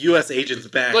U.S. agents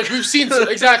back. Like we've seen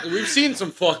we've seen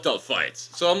some fucked up fights.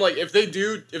 So I'm like, if they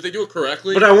do it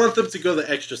correctly, but I want them to go the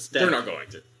extra step. They're not going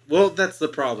to. Well, that's the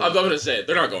problem. I'm gonna say it.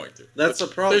 They're not going to. That's the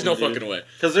problem. There's no fucking way.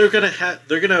 Because they're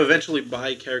gonna eventually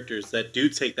buy characters that do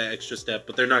take that extra step,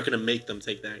 but they're not gonna make them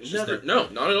take that extra step. No,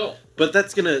 not at all. But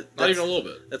not even a little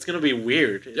bit. That's gonna be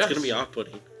weird. It's gonna be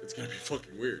off-putting. It's gonna be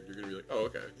fucking weird. You're gonna be like, oh,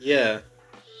 okay. Yeah,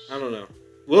 I don't know.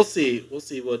 We'll see. We'll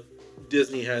see what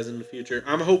Disney has in the future.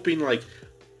 I'm hoping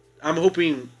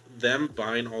them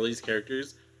buying all these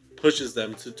characters pushes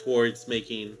them towards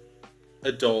making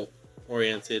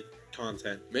adult-oriented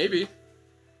content. Maybe.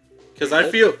 Because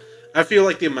I feel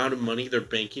like the amount of money they're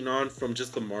banking on from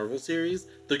just the Marvel series,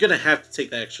 they're gonna have to take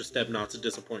that extra step not to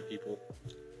disappoint people.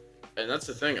 And that's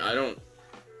the thing. I don't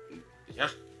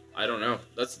know.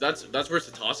 That's where it's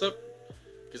a toss up.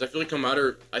 Because I feel like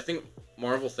I think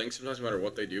Marvel thinks sometimes no matter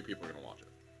what they do, people are gonna watch it.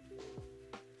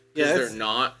 Yeah, they're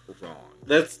not wrong. But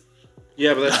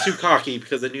that's too cocky.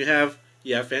 Because then you have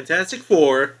Fantastic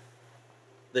Four,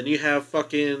 then you have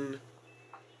fucking.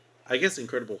 I guess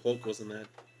Incredible Hulk wasn't that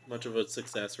much of a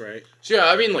success, right? So yeah,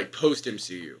 I mean like post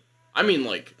MCU. I mean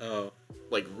like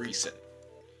recent.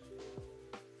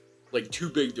 Like too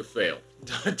big to fail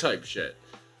type shit.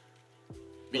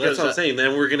 Because that's what I'm saying.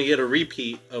 Then we're gonna get a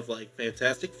repeat of like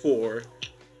Fantastic Four.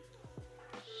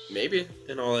 Maybe.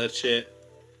 And all that shit.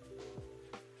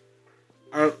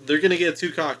 They're gonna get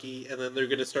too cocky, and then they're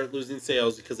gonna start losing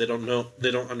sales because they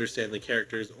don't understand the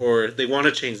characters, or they want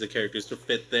to change the characters to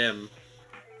fit them.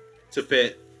 To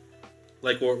fit,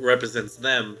 like, what represents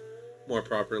them more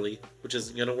properly, which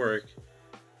isn't going to work.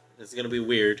 It's going to be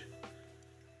weird.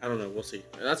 I don't know. We'll see.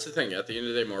 And that's the thing. At the end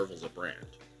of the day, Marvel's a brand.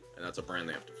 And that's a brand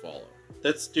they have to follow.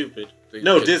 That's stupid.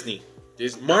 Disney.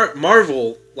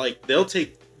 Marvel, like, they'll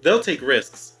take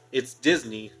risks. It's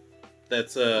Disney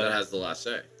that has the last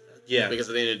say. Yeah. Because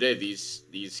at the end of the day,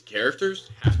 these characters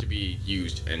have to be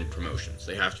used in promotions.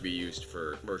 They have to be used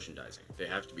for merchandising. They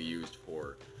have to be used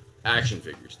for action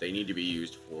figures. They need to be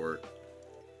used for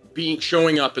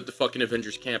showing up at the fucking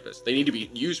Avengers campus. They need to be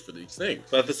used for these things.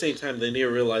 But at the same time, they need to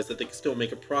realize that they can still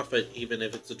make a profit even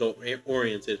if it's adult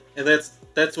oriented, and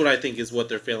that's what I think is what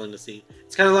they're failing to see.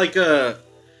 It's kind of like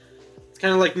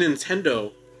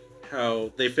Nintendo,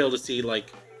 how they fail to see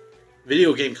like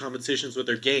video game competitions with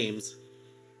their games,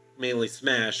 mainly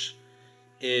Smash,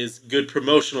 is good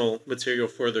promotional material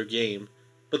for their game,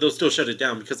 but they'll still shut it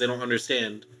down because they don't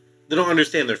understand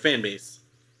their fan base.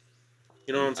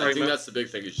 You know what I'm talking about? I think that's the big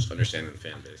thing, is just understanding the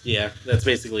fan base. Yeah, that's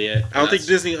basically it. I don't think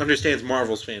Disney understands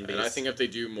Marvel's fan base. And I think if they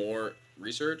do more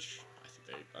research, I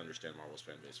think they understand Marvel's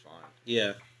fan base fine.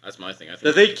 Yeah. That's my thing. I think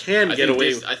that they can get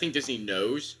away with. I think Disney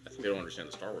knows. I think they don't understand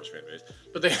the Star Wars fan base,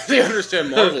 but they understand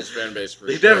Marvel's fan base for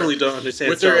They sure. definitely don't understand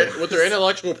with their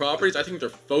intellectual properties. I think they're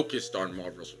focused on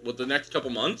Marvel's. With the next couple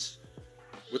months,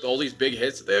 with all these big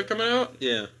hits that they have coming out.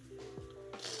 Yeah.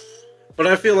 But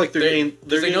I feel like they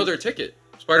know their ticket.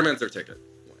 Spider-Man's their ticket.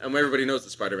 And everybody knows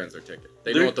that Spider-Man's their ticket.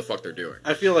 They know what the fuck they're doing.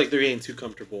 I feel like they're getting too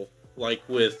comfortable. Like,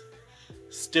 with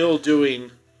still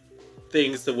doing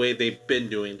things the way they've been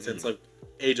doing since, like,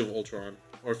 Age of Ultron.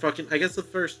 Or fucking, I guess the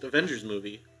first Avengers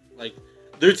movie. Like,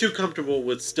 they're too comfortable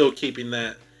with still keeping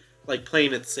that, like,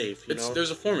 playing it safe, you know?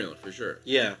 There's a formula, for sure.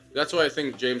 Yeah. That's why I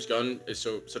think James Gunn is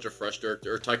such a fresh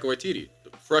director. Or Taika Waititi.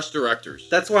 Fresh directors.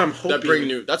 That's why I'm hoping... That bring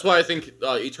new... That's why I think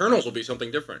Eternals will be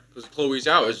something different. Because Chloe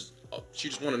Zhao is... she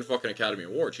just won a fucking Academy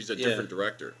Award. She's a different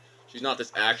director. She's not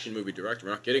this action movie director.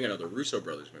 We're not getting another Russo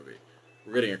brothers movie.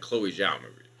 We're getting a Chloe Zhao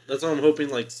movie. That's why I'm hoping,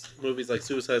 like, movies like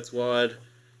Suicide Squad,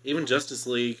 even Justice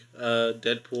League,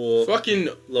 Deadpool, fucking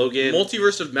Logan.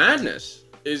 Multiverse of Madness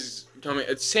is coming.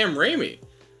 It's Sam Raimi.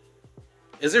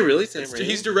 Is it really Sam Raimi?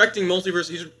 He's directing Multiverse.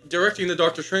 He's directing the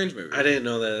Doctor Strange movie. I didn't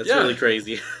know that. That's really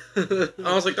crazy.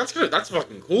 I was like, that's good. That's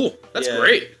fucking cool. That's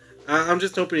great. I'm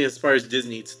just hoping as far as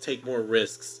Disney to take more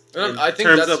risks I think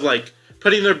terms of like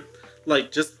putting their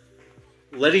just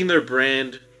letting their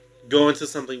brand go into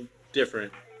something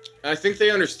different. I think they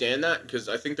understand that because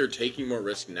I think they're taking more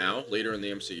risk now later in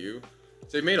the MCU.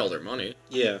 They've made all their money.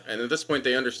 Yeah. And at this point,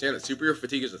 they understand that superhero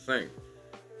fatigue is a thing.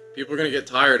 People are gonna get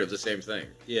tired of the same thing.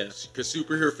 Yeah. Because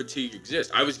superhero fatigue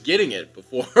exists. I was getting it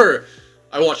before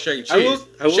I watched Shang-Chi.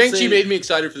 Shang-Chi made me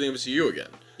excited for the MCU again.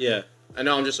 Yeah. And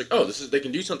now I'm just like, oh, they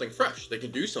can do something fresh. They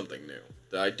can do something new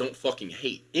that I don't fucking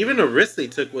hate. Even a risk they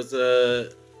took was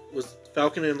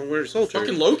Falcon and the Winter Soldier.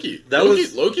 Fucking Loki.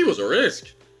 Loki was a risk.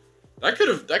 That could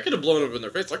have blown up in their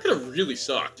face. That could have really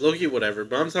sucked. Loki, whatever.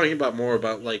 But I'm talking about more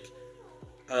about like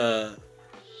with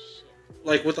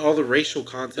all the racial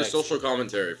context. The social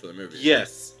commentary for the movie.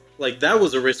 Yes. Like that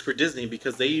was a risk for Disney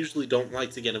because they usually don't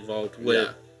like to get involved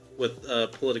with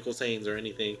political sayings or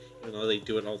anything, even though they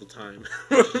do it all the time,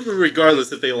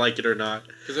 regardless if they like it or not.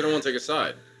 Because they don't want to take a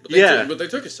side. But they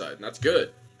took a side, and that's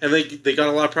good. And they got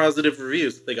a lot of positive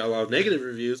reviews. They got a lot of negative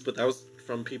reviews, but that was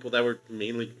from people that were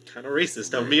mainly kind of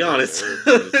racist, I'll be honest.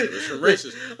 It was from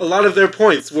racist. A lot of their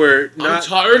points were not... I'm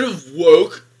tired of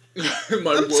woke.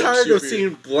 I'm tired of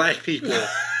seeing black people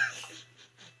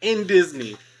in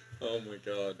Disney. Oh my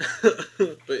god.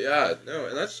 But yeah, no,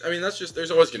 and that's just,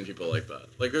 there's always gonna be people like that.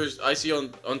 Like I see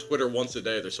on Twitter once a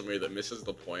day, there's somebody that misses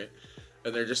the point,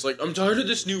 and they're just like, I'm tired of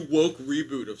this new woke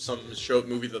reboot of some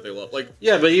movie that they love. Like,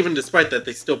 yeah, but even despite that,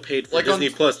 they still paid for Disney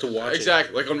Plus to watch it.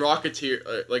 Exactly. Like on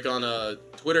Rocketeer, like on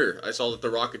Twitter, I saw that the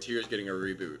Rocketeer is getting a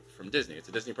reboot from Disney. It's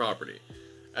a Disney property.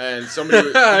 And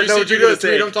somebody, did you see the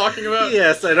tweet I'm talking about?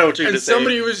 Yes, I know what you're going to say. And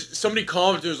somebody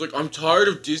commented, was like, I'm tired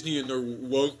of Disney and their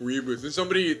woke reboots. And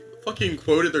somebody fucking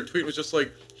quoted their tweet, was just like,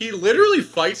 he literally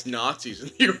fights Nazis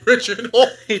in the original.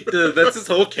 That's his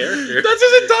whole character. That's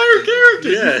his entire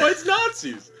character. Yeah. He fights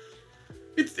Nazis.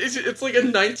 It's like I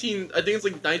think it's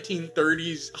like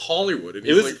 1930s Hollywood, and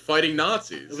he's like fighting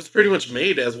Nazis. It was pretty much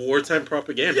made as wartime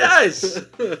propaganda. Yes,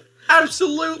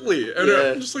 absolutely. And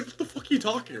I'm just like, what the fuck are you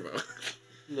talking about?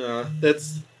 No,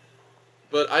 that's.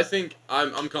 But I think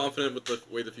I'm confident with the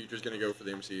way the future's gonna go for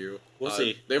the MCU. We'll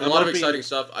see. They have a lot of exciting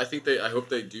stuff. I hope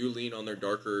they do lean on their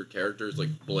darker characters like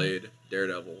Blade,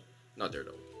 Daredevil, not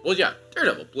Daredevil. Well, yeah,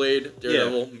 Daredevil, Blade,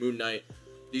 Daredevil, Moon Knight.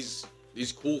 These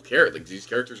cool characters. Like, these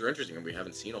characters are interesting, and we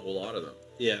haven't seen a whole lot of them.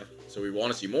 Yeah. So we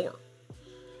want to see more.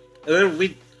 And then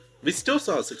we still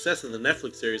saw success in the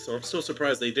Netflix series, so I'm still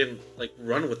surprised they didn't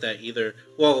run with that either.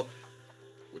 Well,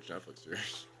 which Netflix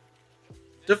series?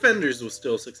 Defenders was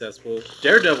still successful.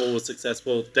 Daredevil was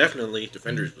successful, definitely.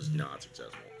 Defenders was not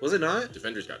successful. Was it not?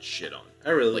 Defenders got shit on. I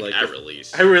really at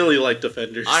release. I really like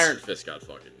Defenders. Iron Fist got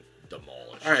fucking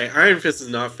demolished. All right, Iron Fist is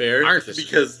not fair. Iron Fist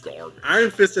because is garbage. Iron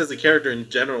Fist as a character in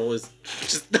general is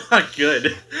just not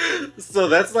good. So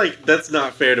that's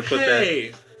not fair to put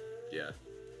that. Yeah.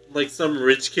 Like some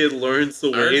rich kid learns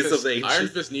the ways of the ancient. Iron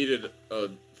Fist needed a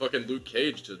fucking Luke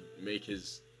Cage to make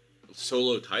his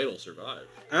solo title survive.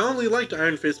 I only liked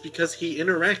Iron Fist because he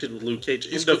interacted with Luke Cage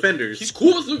in Defenders. He's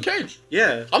cool with Luke Cage.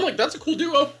 Yeah. I'm like, that's a cool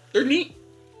duo. They're neat.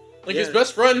 Like, his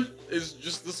best friend is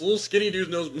just this little skinny dude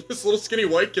this little skinny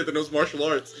white kid that knows martial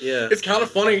arts. Yeah. It's kind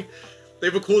of funny. They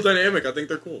have a cool dynamic. I think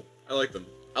they're cool. I like them.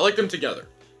 I like them together.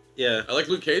 Yeah. I like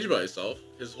Luke Cage by himself.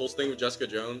 His whole thing with Jessica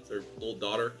Jones, their little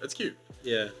daughter. It's cute.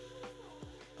 Yeah.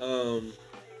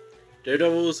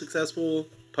 Daredevil was successful.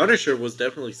 Punisher was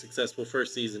definitely successful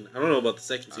first season. I don't know about the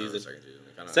second season.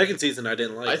 Second season I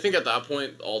didn't like. I think at that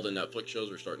point, all the Netflix shows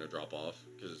were starting to drop off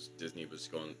because Disney was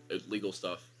going legal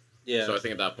stuff. Yeah. So I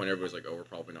think at that point, everybody's like, oh, we're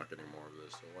probably not getting more of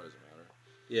this, so why does it matter?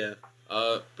 Yeah.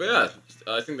 But yeah,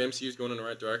 I think the MCU is going in the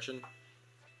right direction.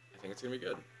 I think it's going to be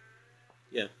good.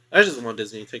 Yeah. I just want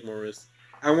Disney to take more risks.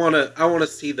 I wanna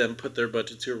see them put their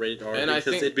budget to a rated R because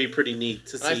it'd be pretty neat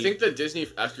to see. I think that Disney,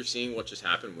 after seeing what just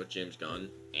happened with James Gunn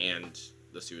and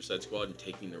the Suicide Squad and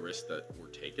taking the risks that were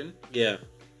taken, yeah,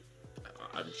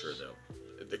 I'm sure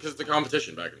they'll, because the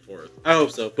competition back and forth. I hope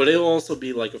so, but it'll also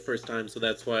be like a first time, so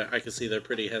that's why I can see they're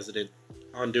pretty hesitant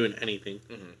on doing anything.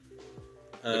 Mm-hmm.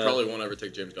 They probably won't ever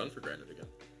take James Gunn for granted again.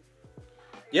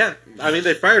 Yeah, I mean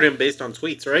they fired him based on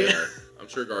tweets, right? Yeah. I'm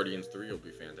sure Guardians 3 will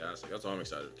be fantastic. That's why I'm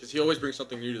excited because he always brings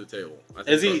something new to the table.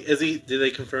 Is he? Did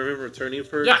they confirm him returning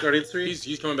for Guardians 3?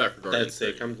 He's coming back for Guardians. That's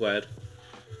sick. 3. I'm glad.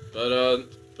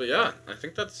 But yeah, I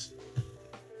think is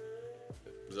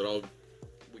that all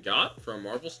we got from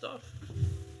Marvel stuff?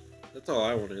 That's all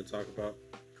I wanted to talk about.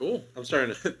 Cool. I'm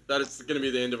starting to. That is going to be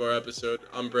the end of our episode.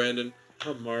 I'm Brandon.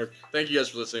 I'm Mark. Thank you guys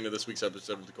for listening to this week's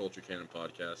episode of the Culture Canon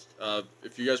Podcast.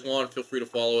 If you guys want, feel free to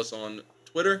follow us on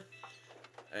Twitter.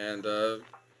 And,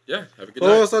 yeah, have a good night.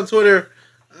 Follow us on Twitter.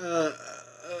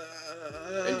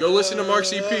 And go listen to Mark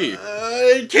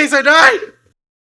CP. In case I die!